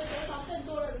天真的得到更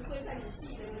多的人归在你自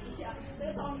己的名下，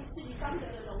得到你自己当得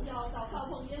的荣耀。祷告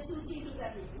奉耶稣基督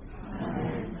的名。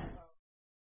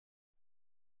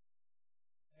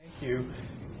Thank you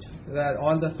that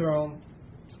on the throne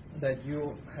that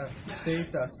you have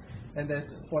saved us, and that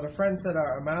for the friends that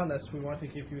are among us, we want to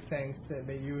give you thanks that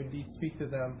may you indeed speak to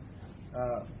them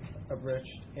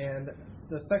abridged. And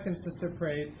the second sister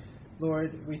prayed,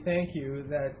 Lord, we thank you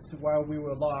that while we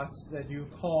were lost, that you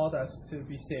called us to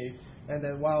be saved, and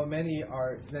that while many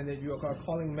are, then that you are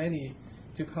calling many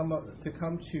to come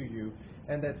to you.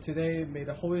 And that today may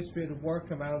the Holy Spirit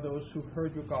work among those who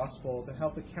heard your gospel to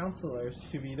help the counselors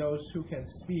to be those who can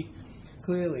speak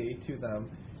clearly to them,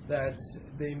 that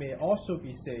they may also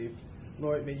be saved.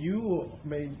 Lord, may you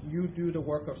do the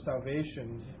work of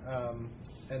salvation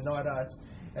and not us,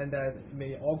 and that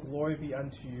may all glory be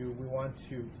unto you. We want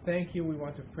to thank you. We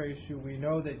want to praise you. We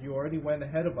know that you already went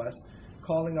ahead of us,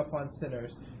 calling upon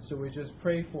sinners. So we just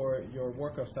pray for your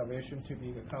work of salvation to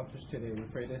be accomplished today. We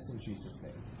pray this in Jesus'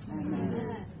 name.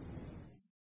 Amen.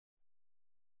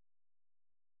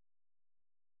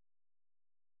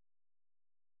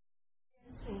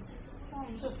 让我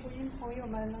们的福音朋友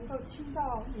们能够听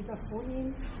到你的福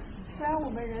音，虽然我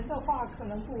们人的话可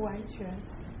能不完全，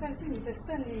但是你的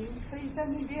圣灵可以在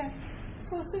那边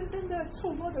做深深的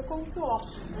触摸的工作，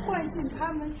唤醒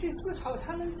他们去思考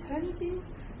他们曾经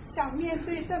想面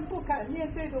对但不敢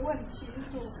面对的问题，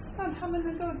主让他们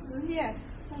能够直面，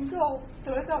能够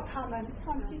得到他们，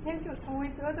让今天就成为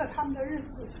得到他们的日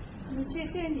子。我们谢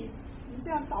谢你。这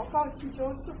样祷告祈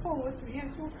求是奉我主耶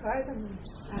稣可爱的名。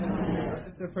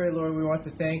Sister, pray, Lord, we want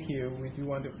to thank you. We do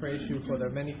want to praise you for the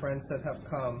many friends that have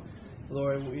come.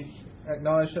 Lord, we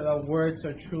acknowledge that our words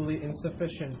are truly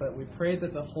insufficient, but we pray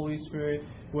that the Holy Spirit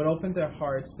would open their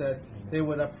hearts, that they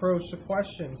would approach the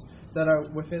questions that are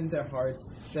within their hearts,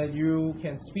 that you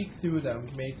can speak through them.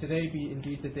 May today be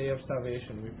indeed the day of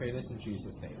salvation. We pray this in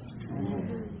Jesus' name.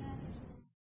 Amen.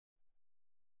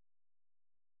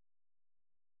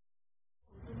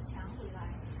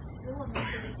 使我们得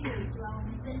救，主啊，我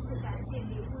们真是感谢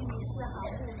你，因为你是好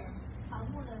牧人，好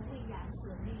牧人为羊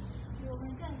舍命，我们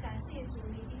更感谢主。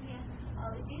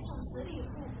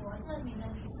证明了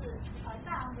你是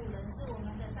大牧人，是我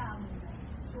们的大牧人。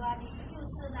主啊，你就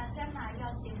是呢将来要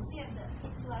显现的。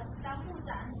主啊，当牧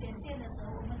长显现的时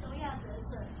候，我们都要得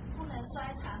着不能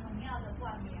衰残荣耀的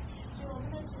冠冕。所以我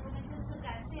们的主，我们就是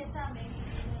感谢赞美你，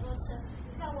能够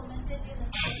叫我们这些人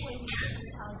成为你自己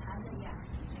草场的羊。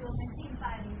所以我们敬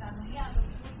拜你，把荣耀都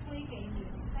归给你。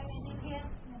但愿今天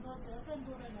能够得更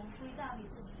多的人归到你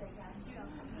自己的羊圈，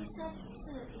一生一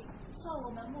世受我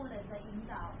们牧人的引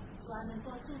导，主啊，能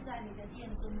够住在你的殿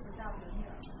中直到永远。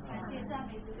感谢赞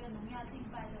美主跟荣耀敬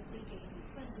拜都归给你，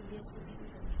奉主耶稣基督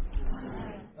的名。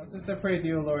Sister, pray,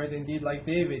 dear Lord, indeed, like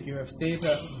David, you have saved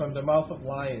us from the mouth of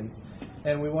lions.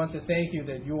 And we want to thank you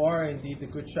that you are indeed the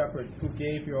Good Shepherd who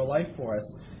gave your life for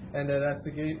us. And that as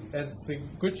the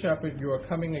Good Shepherd, you are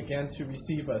coming again to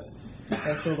receive us.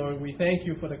 And so, Lord, we thank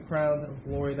you for the crown of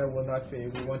glory that will not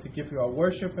fade. We want to give you our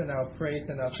worship and our praise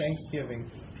and our thanksgiving,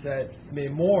 that may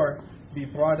more be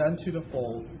brought unto the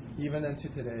fold, even unto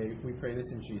today. We pray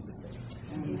this in Jesus' name.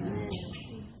 Amen.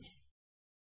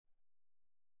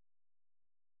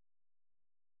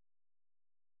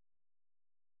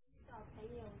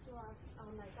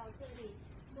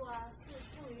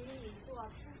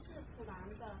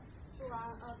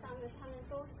 当愿他们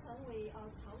都成为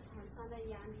草场上的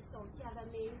羊，你手下的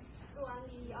民。主啊，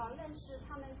你认识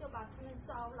他们，就把他们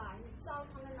招来，你招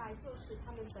他们来，就使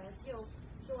他们得救。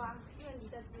主啊，愿你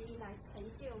的旨意来成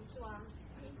就。主啊，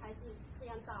听孩子这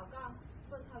样祷告，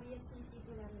奉靠耶稣基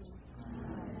督的名。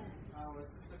Our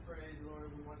sister prayed, Lord,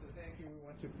 we want to thank you. We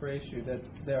want to praise you that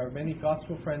there are many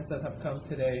gospel friends that have come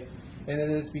today, and it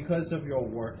is because of your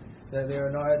work that they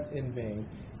are not in vain,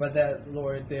 but that,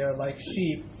 Lord, they are like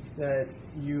sheep that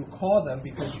you call them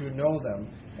because you know them.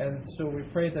 And so we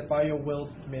pray that by your will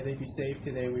may they be saved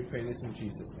today. We pray this in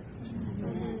Jesus' name.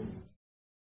 Amen.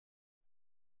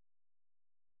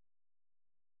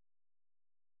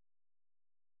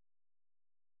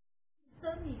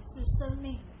 真理是生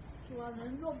命，主啊，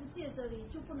人若不借着你，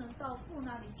就不能到父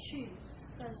那里去。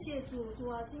感谢主，主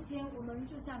啊，今天我们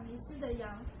就像迷失的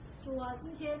羊，主啊，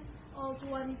今天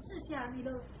主啊，你赐下你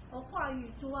的话语，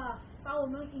主啊，把我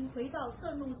们引回到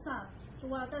正路上，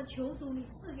主啊，但求主你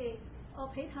赐给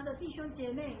陪谈的弟兄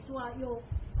姐妹，主啊，有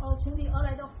从你而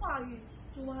来的话语，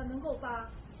主啊，能够把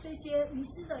这些迷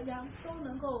失的羊都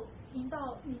能够引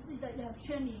到你自己的羊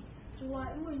圈里。主啊，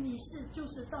因为你就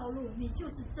是道路，你就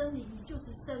是真理，你就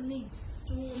是生命。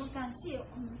主，我们感谢，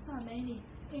我们赞美你，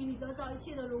愿你得到一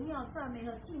切的荣耀、赞美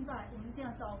和敬拜。我们这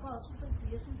样祷告，是奉主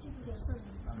耶稣基督的圣名。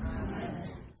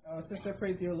Sister,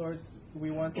 pray, dear Lord,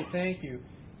 we want to thank you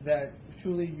that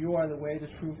truly you are the way, the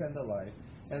truth, and the life,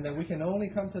 and that we can only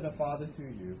come to the Father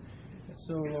through you.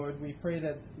 So, Lord, we pray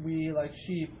that we, like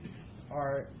sheep,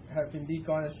 have indeed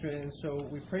gone astray, and so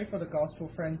we pray for the gospel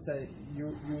friends that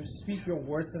you speak your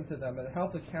words into them, and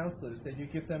help the counselors that you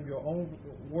give them your own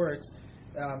words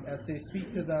as they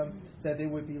speak to them, that they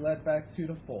would be led back to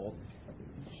the fold.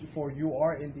 For you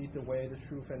are indeed the way, the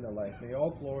truth, and the life. May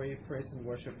all glory, praise, and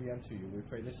worship be unto you. We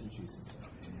pray this in Jesus'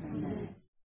 name. Amen.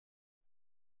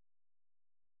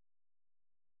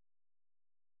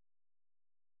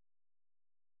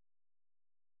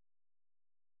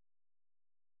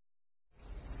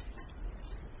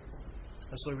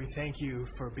 ，Lord, we thank you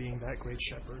for being that great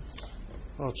shepherd.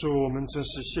 主，我们真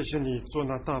是谢谢你做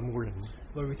那大牧人。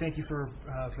Lord, we thank you for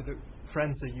the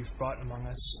friends that you've brought among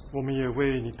us. 我们也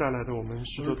为你带来的我们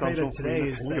许多当中福音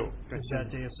的朋友感 is 谢 that 你。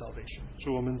 day of salvation.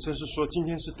 主，我们真是说今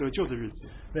天是得救的日子。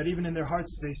 That even in their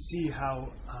hearts they see how,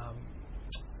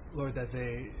 Lord, that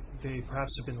they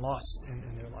perhaps have been lost in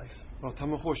their life. 他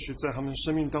们或许在他们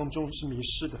生命当中是迷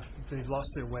失的， They've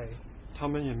lost their way. 他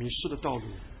们也迷失了道路。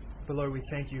 But Lord, we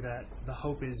thank you that the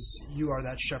hope is you are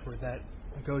that shepherd that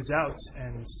goes out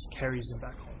and carries them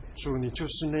back home. 主，你就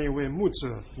是那位牧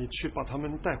者，你去把他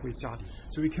们带回家里。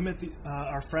 So we commit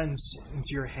our friends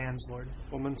into your hands, Lord.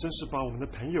 我们真是把我们的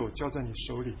朋友交在你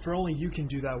手里。 For only you can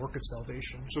do that work of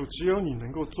salvation. 主，只有你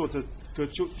能够做这个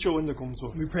救恩的工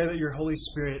作。 We pray that your Holy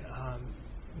Spirit,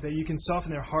 that you can soften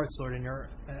their hearts, Lord,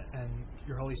 and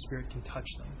your Holy Spirit can touch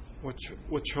them. 我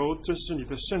求，这是你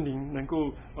的圣灵能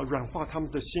够软化他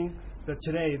们的心。 That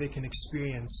today they can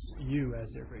experience you as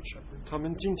their great shepherd. 他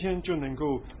们今天就能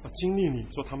够经历你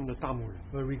做他们的大牧人。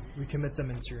 Lord, we commit them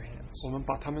into your hands. 我们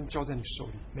把他们交在你手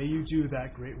里。 May you do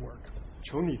that great work.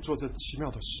 求你做这奇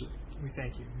妙的事。 We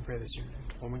thank you. We pray this in your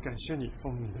name. 我们感谢你，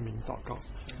奉你的名祷告，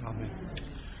阿门。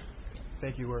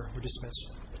 Thank you. We're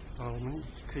dismissed. 我们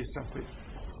可以散会。